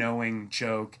 like a knowing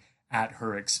joke at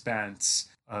her expense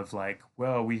of like,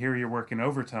 well, we hear you're working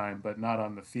overtime, but not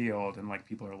on the field. And like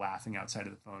people are laughing outside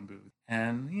of the phone booth.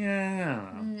 And yeah,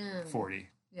 I don't know, 40.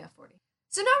 Yeah, 40.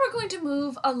 So now we're going to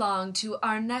move along to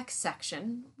our next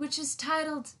section, which is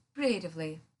titled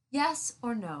Creatively, Yes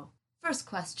or No? First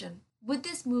question, would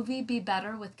this movie be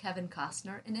better with Kevin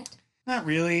Costner in it? Not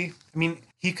really. I mean,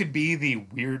 he could be the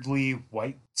weirdly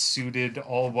white-suited,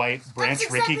 all-white Branch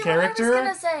Rickey character. What I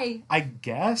was gonna say. I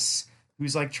guess.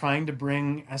 Who's like trying to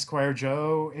bring Esquire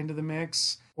Joe into the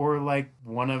mix, or like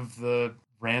one of the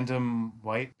random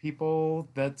white people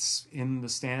that's in the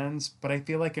stands. But I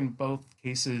feel like in both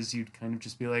cases, you'd kind of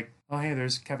just be like, oh, hey,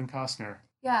 there's Kevin Costner.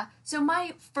 Yeah. So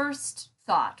my first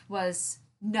thought was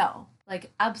no,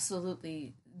 like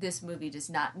absolutely this movie does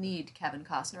not need Kevin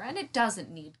Costner, and it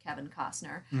doesn't need Kevin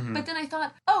Costner. Mm-hmm. But then I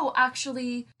thought, oh,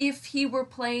 actually, if he were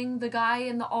playing the guy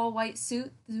in the all-white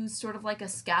suit who's sort of like a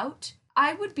scout,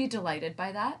 I would be delighted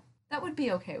by that. That would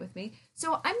be okay with me.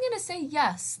 So I'm going to say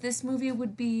yes, this movie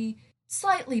would be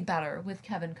slightly better with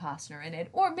Kevin Costner in it,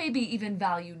 or maybe even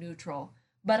value neutral.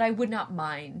 But I would not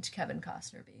mind Kevin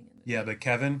Costner being in it. Yeah, but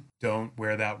Kevin, don't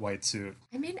wear that white suit.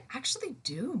 I mean, actually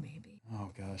do, maybe.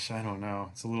 Oh, gosh, I don't know.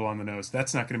 It's a little on the nose.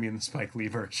 That's not going to be in the Spike Lee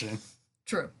version.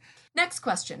 True. Next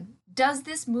question. Does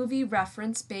this movie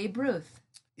reference Babe Ruth?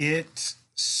 It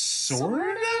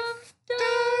sort of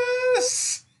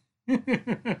does.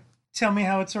 Tell me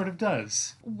how it sort of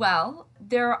does. Well,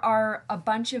 there are a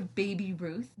bunch of Baby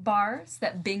Ruth bars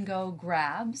that Bingo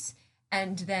grabs,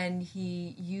 and then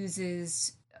he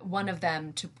uses one of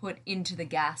them to put into the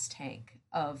gas tank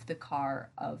of the car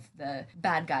of the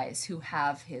bad guys who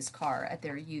have his car at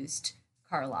their used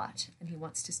car lot, and he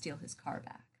wants to steal his car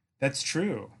back. That's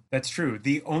true. That's true.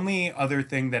 The only other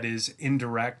thing that is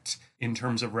indirect in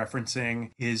terms of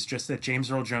referencing is just that James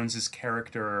Earl Jones's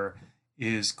character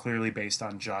is clearly based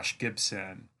on Josh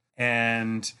Gibson.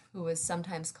 And who is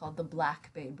sometimes called the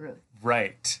Black Babe Ruth.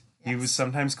 Right. Yes. He was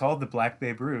sometimes called the Black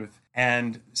Babe Ruth.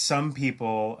 And some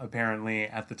people, apparently,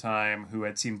 at the time who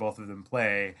had seen both of them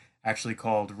play, actually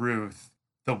called Ruth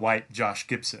the White Josh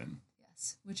Gibson.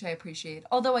 Yes, which I appreciate.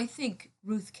 Although I think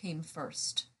Ruth came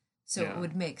first, so Yeah. it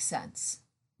would make sense.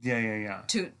 Yeah.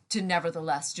 To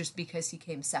nevertheless, just because he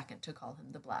came second, to call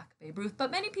him the Black Babe Ruth.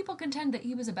 But many people contend that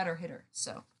he was a better hitter,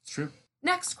 so. It's true.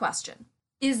 Next question.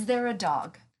 Is there a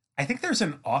dog? I think there's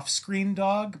an off-screen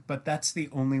dog, but that's the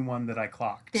only one that I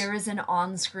clocked. There is an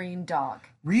on-screen dog.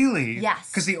 Really?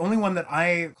 Yes. Because the only one that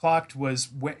I clocked was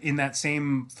in that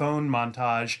same phone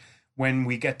montage when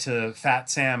we get to Fat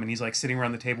Sam and he's like sitting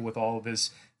around the table with all of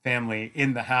his family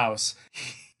in the house.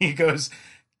 He goes,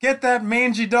 "Get that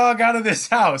mangy dog out of this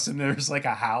house." And there's like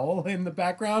a howl in the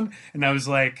background. And I was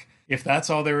like, if that's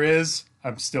all there is,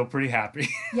 I'm still pretty happy.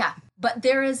 Yeah, but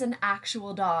there is an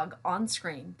actual dog on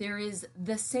screen. There is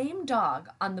the same dog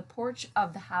on the porch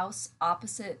of the house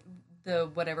opposite the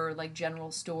whatever like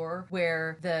general store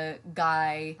where the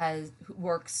guy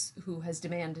who has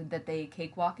demanded that they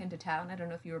cakewalk into town. I don't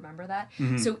know if you remember that.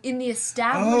 So in the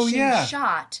establishing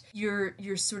shot,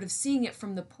 you're sort of seeing it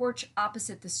from the porch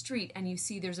opposite the street, and you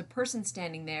see there's a person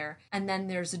standing there, and then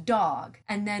there's a dog.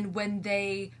 And then when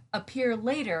they appear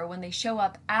later, when they show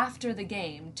up after the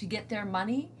game to get their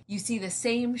money, you see the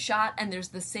same shot and there's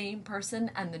the same person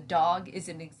and the dog is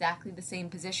in exactly the same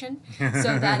position.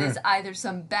 So that is either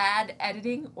some bad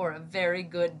editing or a very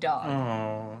good dog.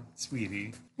 Oh,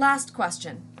 sweetie. Last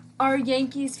question. Are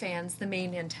Yankees fans the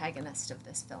main antagonist of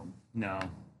this film? No.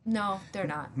 No, they're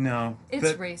not. No.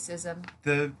 It's racism.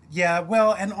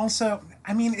 Well, and also,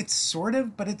 I mean, it's sort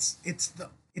of, but it's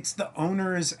the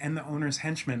owners and the owners'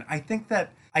 henchmen. I think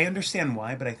that I understand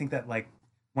why, but I think that like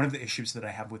one of the issues that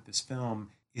I have with this film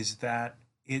is that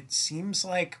it seems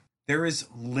like there is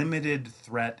limited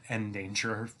threat and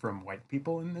danger from white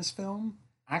people in this film,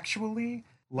 actually.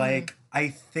 Like, I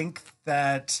think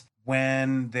that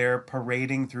when they're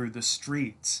parading through the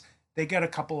streets, they get a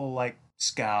couple of like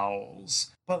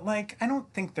scowls, but like, I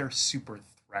don't think they're super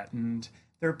threatened.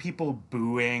 There are people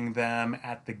booing them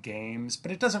at the games, but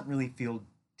it doesn't really feel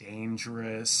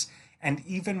dangerous. And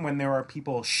even when there are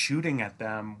people shooting at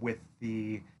them with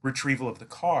the retrieval of the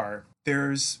car,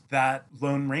 there's that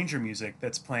Lone Ranger music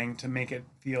that's playing to make it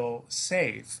feel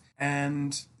safe.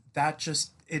 And that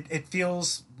just, it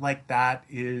feels like that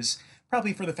is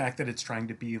probably for the fact that it's trying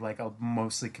to be like a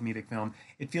mostly comedic film.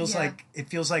 It feels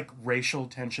like racial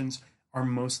tensions are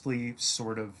mostly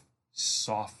sort of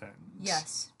softened.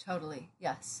 Yes, totally.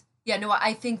 Yes. Yeah, no,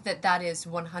 I think that is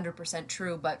 100%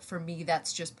 true, but for me,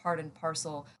 that's just part and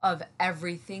parcel of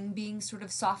everything being sort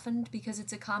of softened because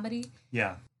it's a comedy.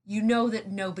 Yeah. You know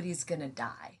that nobody's gonna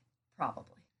die,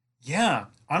 probably. Yeah.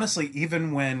 Honestly,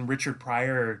 even when Richard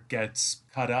Pryor gets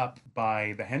cut up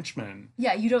by the henchmen.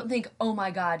 Yeah, you don't think, oh my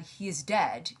God, he's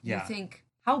dead. Yeah. You think,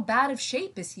 how bad of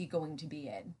shape is he going to be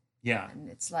in? Yeah. And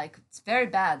it's like, it's very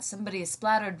bad. Somebody has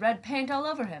splattered red paint all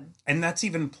over him. And that's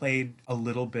even played a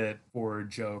little bit for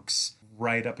jokes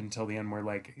right up until the end where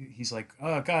like, he's like,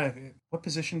 oh God, what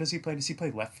position does he play? Does he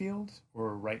play left field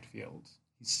or right field?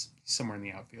 He's somewhere in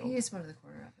the outfield. He is one of the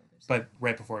corner outfielders. But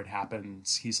right before it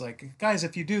happens, he's like, guys,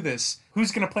 if you do this,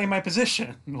 who's going to play my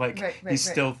position? Like, he's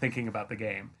still thinking about the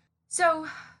game. So,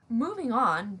 moving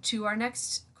on to our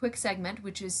next quick segment,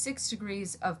 which is 6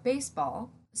 Degrees of Baseball.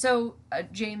 So,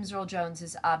 James Earl Jones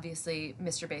is obviously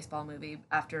Mr. Baseball movie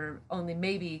after only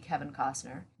maybe Kevin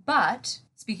Costner. But,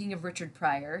 speaking of Richard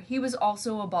Pryor, he was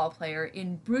also a ball player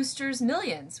in Brewster's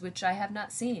Millions, which I have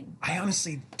not seen. I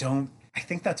honestly don't. I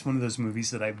think that's one of those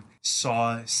movies that I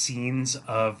saw scenes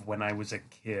of when I was a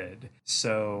kid.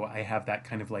 So I have that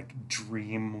kind of like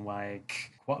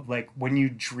dream-like, when you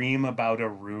dream about a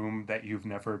room that you've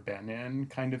never been in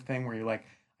kind of thing where you're like,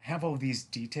 I have all these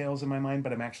details in my mind,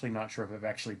 but I'm actually not sure if I've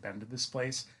actually been to this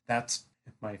place. That's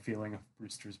my feeling of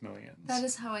Brewster's Millions. That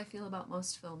is how I feel about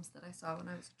most films that I saw when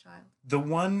I was a child. The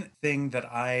one thing that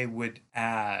I would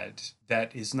add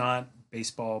that is not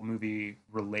baseball movie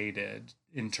related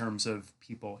in terms of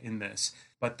people in this,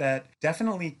 but that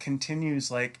definitely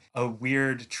continues like a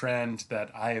weird trend that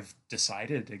I've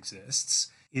decided exists,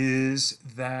 is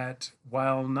that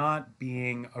while not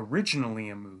being originally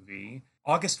a movie,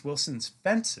 August Wilson's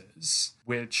Fences,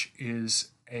 which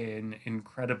is an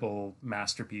incredible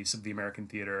masterpiece of the American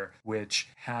theater, which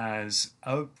has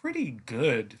a pretty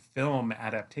good film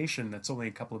adaptation that's only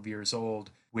a couple of years old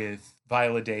with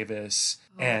Viola Davis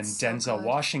and Denzel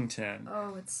Washington.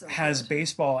 Oh, it's so has good.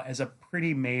 Baseball as a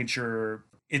pretty major...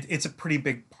 It's a pretty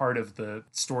big part of the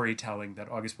storytelling that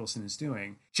August Wilson is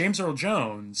doing. James Earl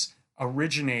Jones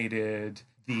originated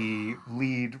the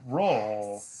lead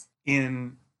role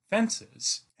in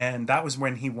Fences, and that was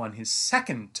when he won his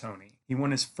second Tony. He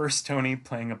won his first Tony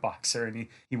playing a boxer, and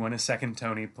he won his second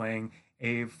Tony playing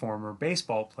a former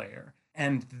baseball player.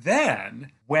 And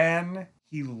then, when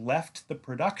he left the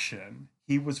production,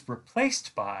 he was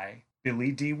replaced by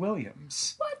Billy D.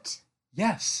 Williams. What?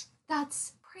 Yes.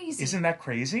 That's crazy. Isn't that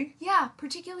crazy? Yeah,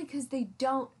 particularly because they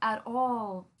don't at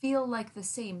all feel like the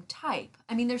same type.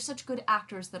 I mean, they're such good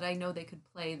actors that I know they could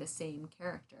play the same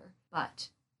character, but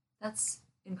that's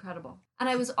incredible. And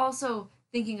I was also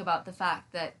thinking about the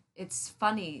fact that it's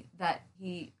funny that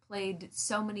he played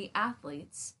so many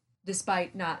athletes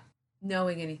despite not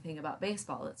knowing anything about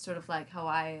baseball. It's sort of like how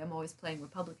I am always playing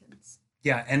Republicans.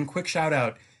 Yeah, and quick shout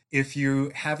out, if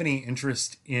you have any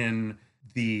interest in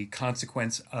the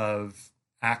consequence of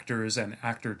actors and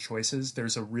actor choices,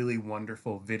 there's a really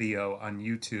wonderful video on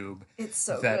YouTube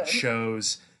that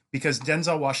shows, because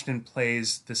Denzel Washington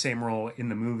plays the same role in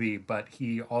the movie, but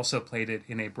he also played it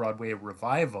in a Broadway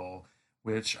revival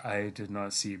which I did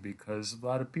not see because a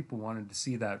lot of people wanted to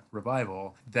see that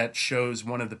revival, that shows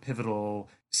one of the pivotal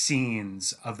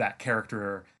scenes of that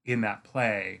character in that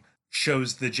play,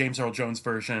 shows the James Earl Jones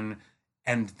version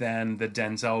and then the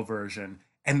Denzel version.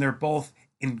 And they're both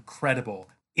incredible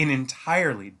in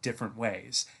entirely different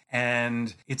ways.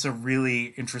 And it's a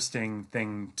really interesting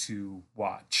thing to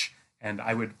watch. And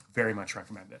I would very much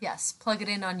recommend it. Yes, plug it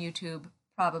in on YouTube.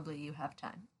 Probably you have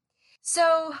time.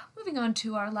 So, moving on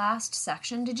to our last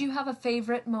section, did you have a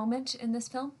favorite moment in this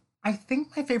film? I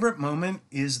think my favorite moment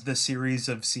is the series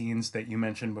of scenes that you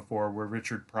mentioned before where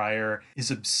Richard Pryor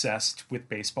is obsessed with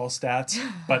baseball stats,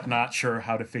 but not sure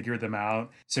how to figure them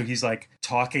out. So he's like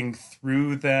talking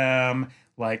through them,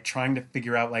 like trying to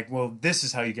figure out like, well, this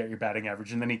is how you get your batting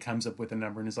average. And then he comes up with a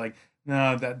number and is like,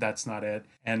 no, that's not it.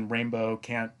 And Rainbow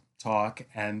can't talk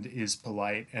and is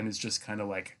polite and is just kind of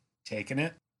like taking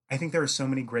it. I think there are so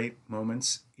many great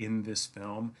moments in this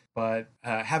film, but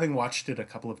having watched it a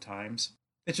couple of times,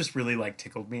 it just really like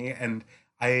tickled me. And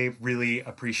I really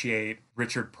appreciate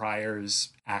Richard Pryor's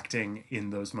acting in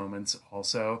those moments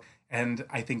also. And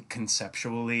I think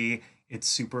conceptually it's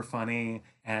super funny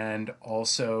and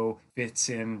also fits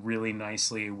in really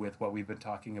nicely with what we've been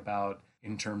talking about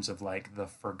in terms of like the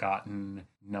forgotten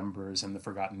numbers and the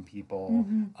forgotten people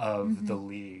of the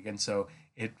league. And so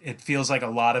it feels like a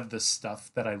lot of the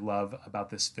stuff that I love about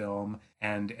this film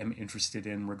and am interested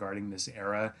in regarding this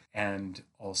era and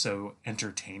also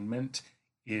entertainment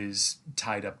is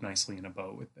tied up nicely in a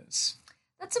bow with this.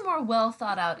 That's a more well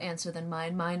thought out answer than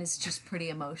mine. Mine is just pretty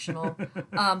emotional.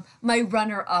 My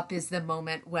runner up is the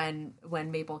moment when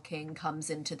Mabel King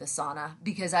comes into the sauna,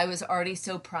 because I was already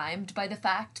so primed by the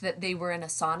fact that they were in a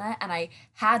sauna, and I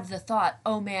had the thought,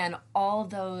 oh man, all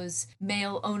those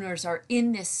male owners are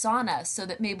in this sauna so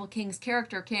that Mabel King's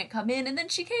character can't come in, and then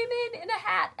she came in a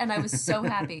hat, and I was so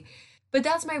happy. But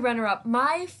that's my runner-up.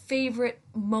 My favorite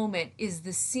moment is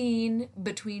the scene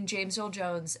between James Earl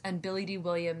Jones and Billy D.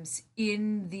 Williams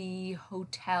in the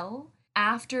hotel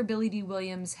after Billy D.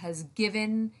 Williams has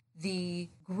given the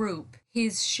group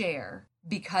his share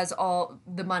because all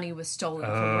the money was stolen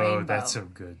from Rainbow. Oh, that's a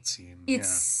good scene. It's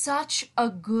such a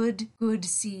good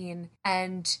scene.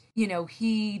 And, you know,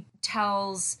 he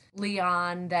tells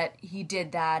Leon that he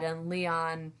did that, and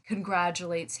Leon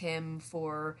congratulates him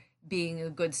for being a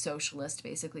good socialist,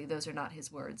 basically. Those are not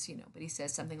his words, you know, but he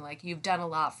says something like, you've done a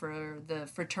lot for the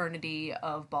fraternity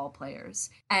of ball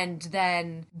players. And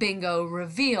then Bingo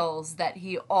reveals that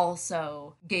he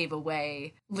also gave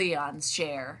away Leon's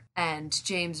share, and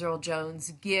James Earl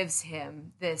Jones gives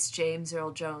him this James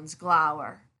Earl Jones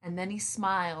glower, and then he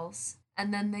smiles,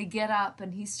 and then they get up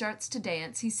and he starts to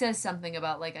dance. He says something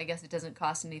about, like, I guess it doesn't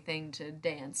cost anything to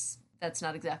dance. That's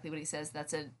not exactly what he says.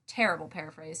 That's a terrible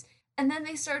paraphrase. And then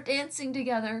they start dancing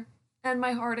together, and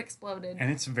my heart exploded. And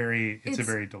it's a very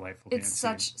delightful dance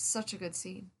scene. It's such a good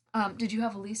scene. Did you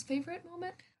have a least favorite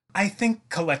moment? I think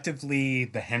collectively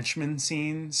the henchman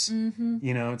scenes,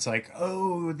 you know, it's like,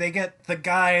 oh, they get the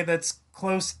guy that's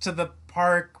close to the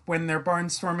park when they're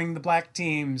barnstorming the black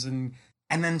teams, and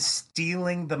then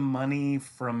stealing the money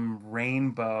from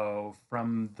Rainbow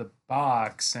from the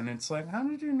box. And it's like, how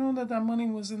did you know that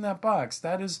money was in that box?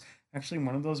 That is actually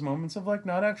one of those moments of like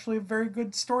not actually very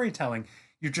good storytelling.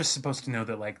 You're just supposed to know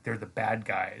that like they're the bad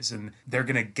guys and they're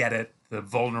gonna get at the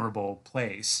vulnerable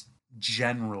place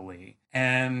generally.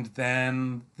 And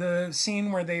then the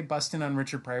scene where they bust in on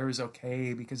Richard Pryor is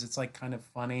okay because it's like kind of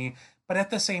funny, but at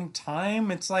the same time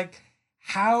it's like,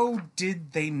 how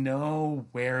did they know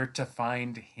where to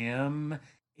find him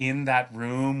in that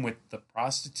room with the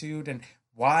prostitute? And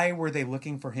why were they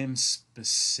looking for him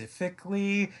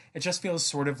specifically? It just feels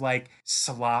sort of like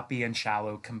sloppy and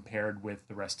shallow compared with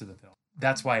the rest of the film.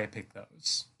 That's why I picked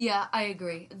those. Yeah, I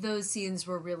agree. Those scenes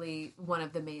were really one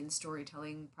of the main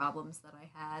storytelling problems that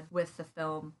I had with the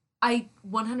film. I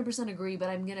 100% agree, but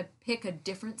I'm going to pick a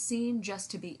different scene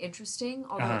just to be interesting,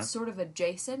 although it's sort of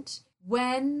adjacent.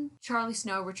 When Charlie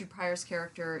Snow, Richard Pryor's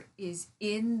character, is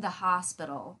in the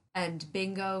hospital and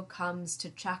Bingo comes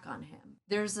to check on him,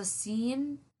 there's a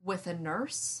scene with a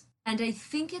nurse, and I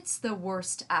think it's the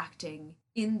worst acting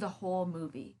in the whole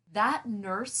movie. That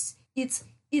nurse, it's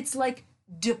like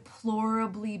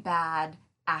deplorably bad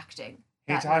acting.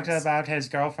 He talked about his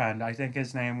girlfriend. I think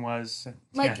his name was...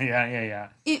 Like, yeah.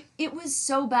 It was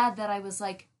so bad that I was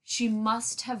like, she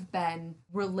must have been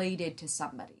related to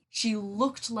somebody. She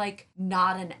looked like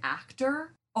not an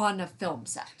actor on a film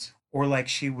set. Or like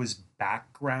she was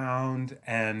background,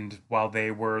 and while they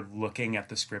were looking at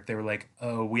the script, they were like,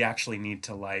 oh, we actually need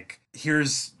to, like,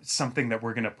 here's something that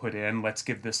we're going to put in. Let's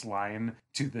give this line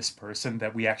to this person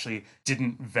that we actually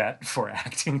didn't vet for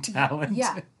acting talent.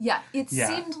 Yeah. It Yeah.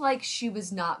 seemed like she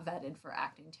was not vetted for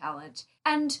acting talent.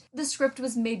 And the script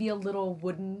was maybe a little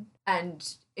wooden,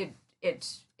 and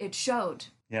it showed.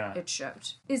 Yeah. It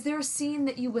showed. Is there a scene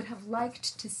that you would have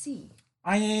liked to see?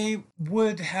 I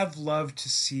would have loved to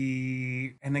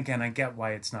see, and again, I get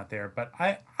why it's not there, but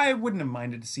I wouldn't have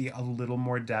minded to see a little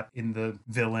more depth in the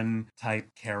villain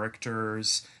type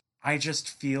characters. I just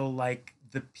feel like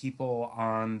the people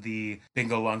on the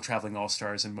Bingo Long Traveling All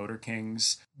Stars and Motor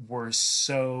Kings were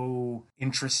so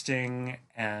interesting,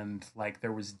 and like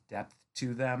there was depth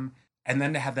to them. And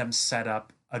then to have them set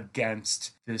up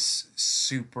against this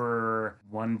super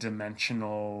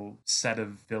one-dimensional set of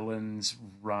villains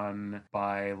run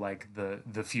by like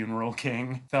the funeral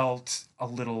king felt a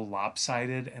little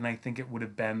lopsided, and I think it would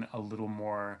have been a little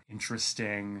more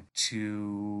interesting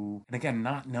to, and again,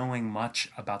 not knowing much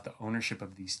about the ownership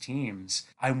of these teams,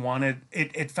 I wanted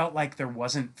it felt like there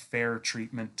wasn't fair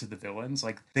treatment to the villains.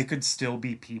 Like they could still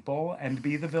be people and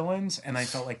be the villains, and I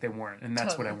felt like they weren't, and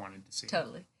that's what I wanted to see.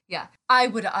 Totally. Yeah. I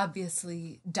would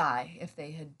obviously die if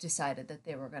they had decided that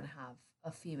they were going to have a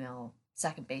female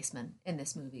second baseman in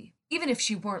this movie. Even if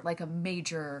she weren't like a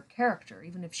major character,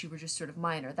 even if she were just sort of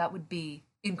minor, that would be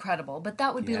incredible. But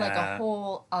that would be like a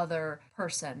whole other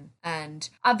person. And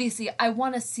obviously, I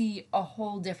want to see a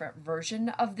whole different version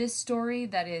of this story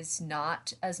that is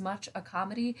not as much a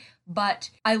comedy. But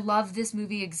I love this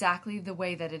movie exactly the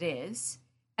way that it is.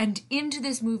 And into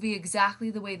this movie exactly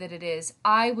the way that it is,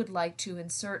 I would like to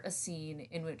insert a scene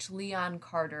in which Leon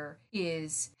Carter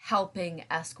is helping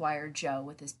Esquire Joe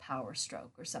with his power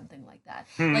stroke or something like that.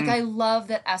 Like, I love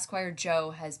that Esquire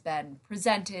Joe has been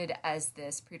presented as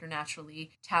this preternaturally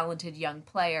talented young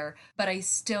player, but I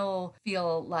still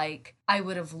feel like I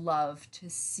would have loved to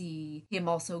see him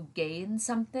also gain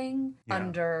something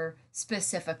under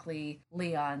specifically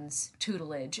Leon's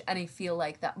tutelage. And I feel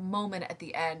like that moment at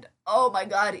the end, oh my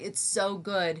God, it's so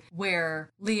good, where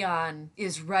Leon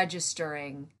is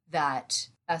registering that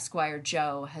Esquire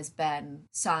Joe has been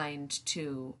signed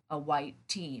to a white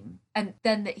team. And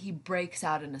then that he breaks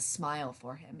out in a smile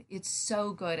for him. It's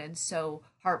so good and so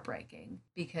heartbreaking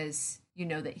because you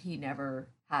know that he never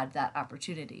had that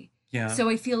opportunity. Yeah. So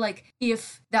I feel like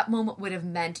if that moment would have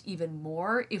meant even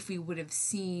more, if we would have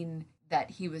seen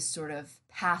that he was sort of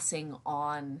passing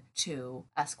on to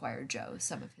Esquire Joe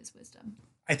some of his wisdom.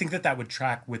 I think that would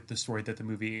track with the story that the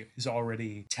movie is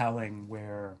already telling,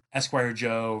 where Esquire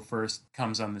Joe first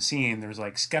comes on the scene. There's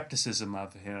like skepticism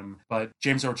of him, but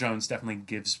James Earl Jones definitely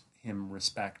gives him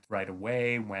respect right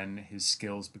away when his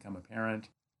skills become apparent.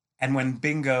 And when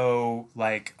Bingo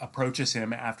like approaches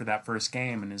him after that first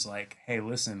game and is like, hey,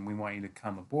 listen, we want you to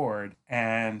come aboard.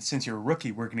 And since you're a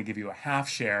rookie, we're going to give you a half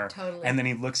share. Totally. And then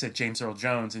he looks at James Earl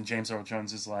Jones, and James Earl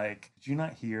Jones is like, did you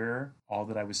not hear all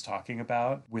that I was talking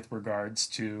about with regards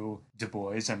to Du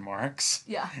Bois and Marx?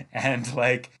 Yeah. And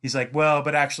like, he's like, well,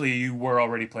 but actually you were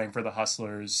already playing for the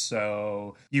Hustlers,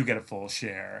 so you get a full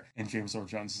share. And James Earl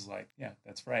Jones is like, yeah,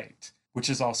 that's right. Which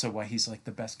is also why he's like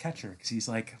the best catcher, because he's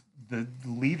like the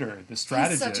leader, the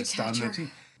strategist on the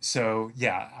team. So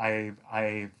yeah,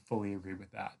 I fully agree with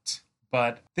that.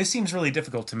 But this seems really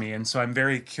difficult to me, and so I'm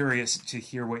very curious to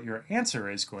hear what your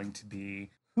answer is going to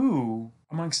be. Who,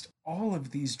 amongst all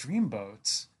of these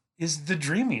dreamboats, is the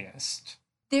dreamiest?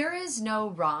 There is no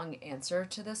wrong answer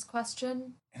to this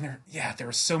question. And there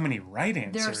are so many right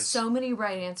answers. There are so many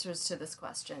right answers to this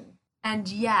question. And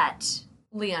yet,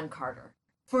 Leon Carter.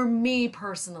 For me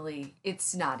personally,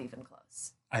 it's not even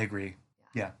close. I agree.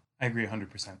 Yeah, I agree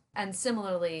 100%. And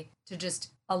similarly, to just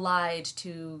allied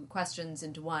two questions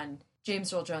into one,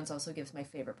 James Earl Jones also gives my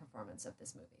favorite performance of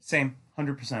this movie. Same,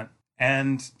 100%.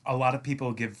 And a lot of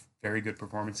people give very good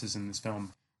performances in this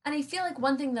film. And I feel like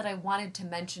one thing that I wanted to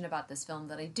mention about this film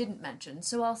that I didn't mention,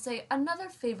 so I'll say another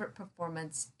favorite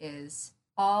performance is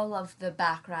all of the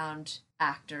background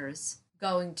actors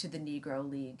going to the Negro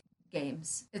League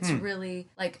games. It's really,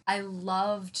 like, I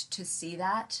loved to see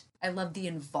that. I love the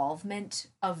involvement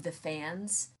of the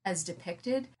fans as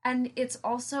depicted. And it's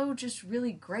also just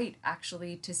really great,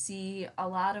 actually, to see a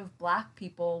lot of Black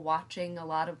people watching a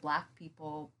lot of Black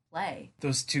people play.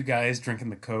 Those two guys drinking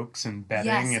the Cokes and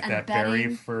betting at that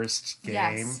very first game.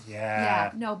 Yes.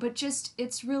 Yeah. No, but just,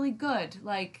 it's really good.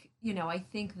 Like, you know, I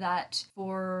think that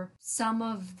for some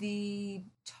of the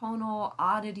tonal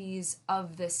oddities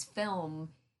of this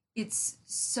film, it's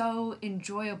so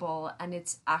enjoyable, and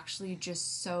it's actually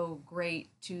just so great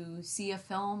to see a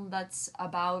film that's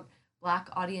about Black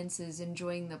audiences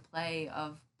enjoying the play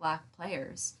of Black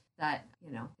players that,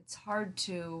 you know, it's hard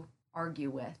to argue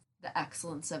with the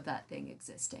excellence of that thing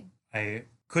existing. I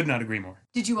could not agree more.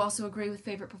 Did you also agree with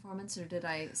favorite performance, or did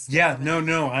I? Yeah,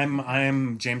 no.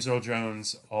 I'm James Earl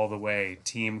Jones all the way.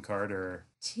 Team Carter.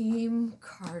 Team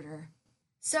Carter.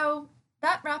 So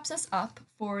that wraps us up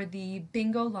for the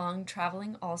Bingo Long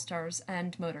Traveling All-Stars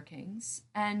and Motor Kings.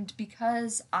 And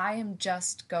because I am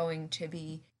just going to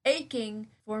be aching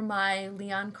for my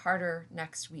Leon Carter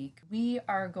next week, we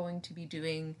are going to be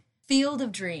doing Field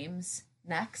of Dreams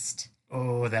next.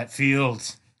 Oh, that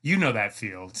field. You know that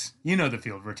field. You know the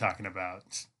field we're talking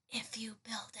about. If you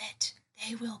build it,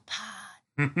 they will pod.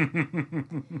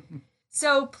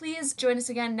 So please join us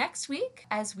again next week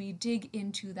as we dig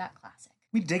into that classic.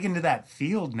 We dig into that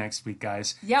field next week,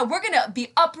 guys. Yeah, we're going to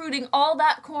be uprooting all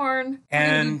that corn. We're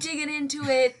going to be digging into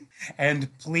it.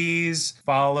 And please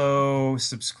follow,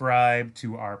 subscribe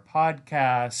to our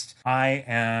podcast. I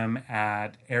am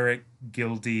at Eric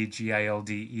Gilde,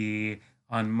 Gilde,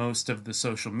 on most of the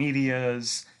social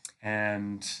medias.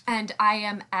 And I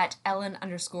am at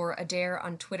Ellen_Adair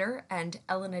on Twitter and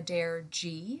Ellen Adair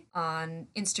G on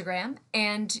Instagram.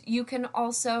 And you can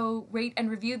also rate and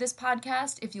review this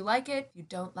podcast if you like it. If you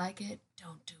don't like it,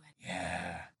 don't do it.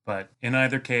 Yeah. But in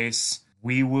either case,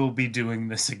 we will be doing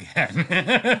this again.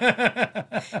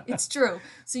 It's true.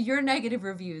 So your negative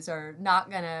reviews are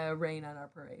not going to rain on our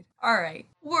parade. All right.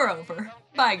 We're over.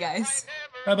 Bye, guys.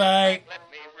 Bye-bye. Let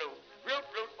me root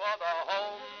for the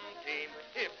home team.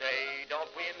 If they don't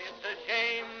win, it's a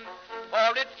shame.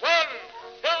 For it's 1,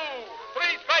 2,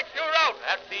 3 strikes, you're out.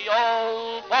 That's the